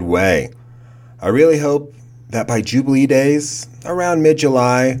a good way. I really hope that by Jubilee Days, around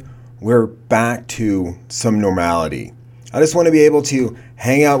mid-July, we're back to some normality. I just want to be able to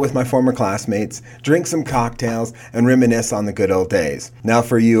hang out with my former classmates, drink some cocktails, and reminisce on the good old days. Now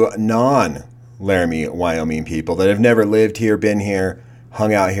for you non-Laramie, Wyoming people that have never lived here, been here,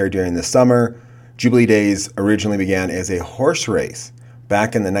 hung out here during the summer, Jubilee Days originally began as a horse race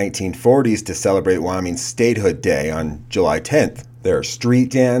back in the 1940s to celebrate Wyoming's Statehood Day on July 10th. There are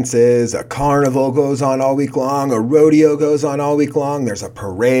street dances, a carnival goes on all week long, a rodeo goes on all week long, there's a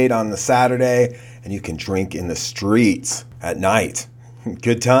parade on the Saturday, and you can drink in the streets at night.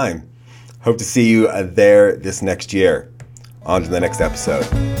 Good time. Hope to see you there this next year. On to the next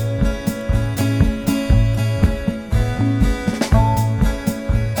episode.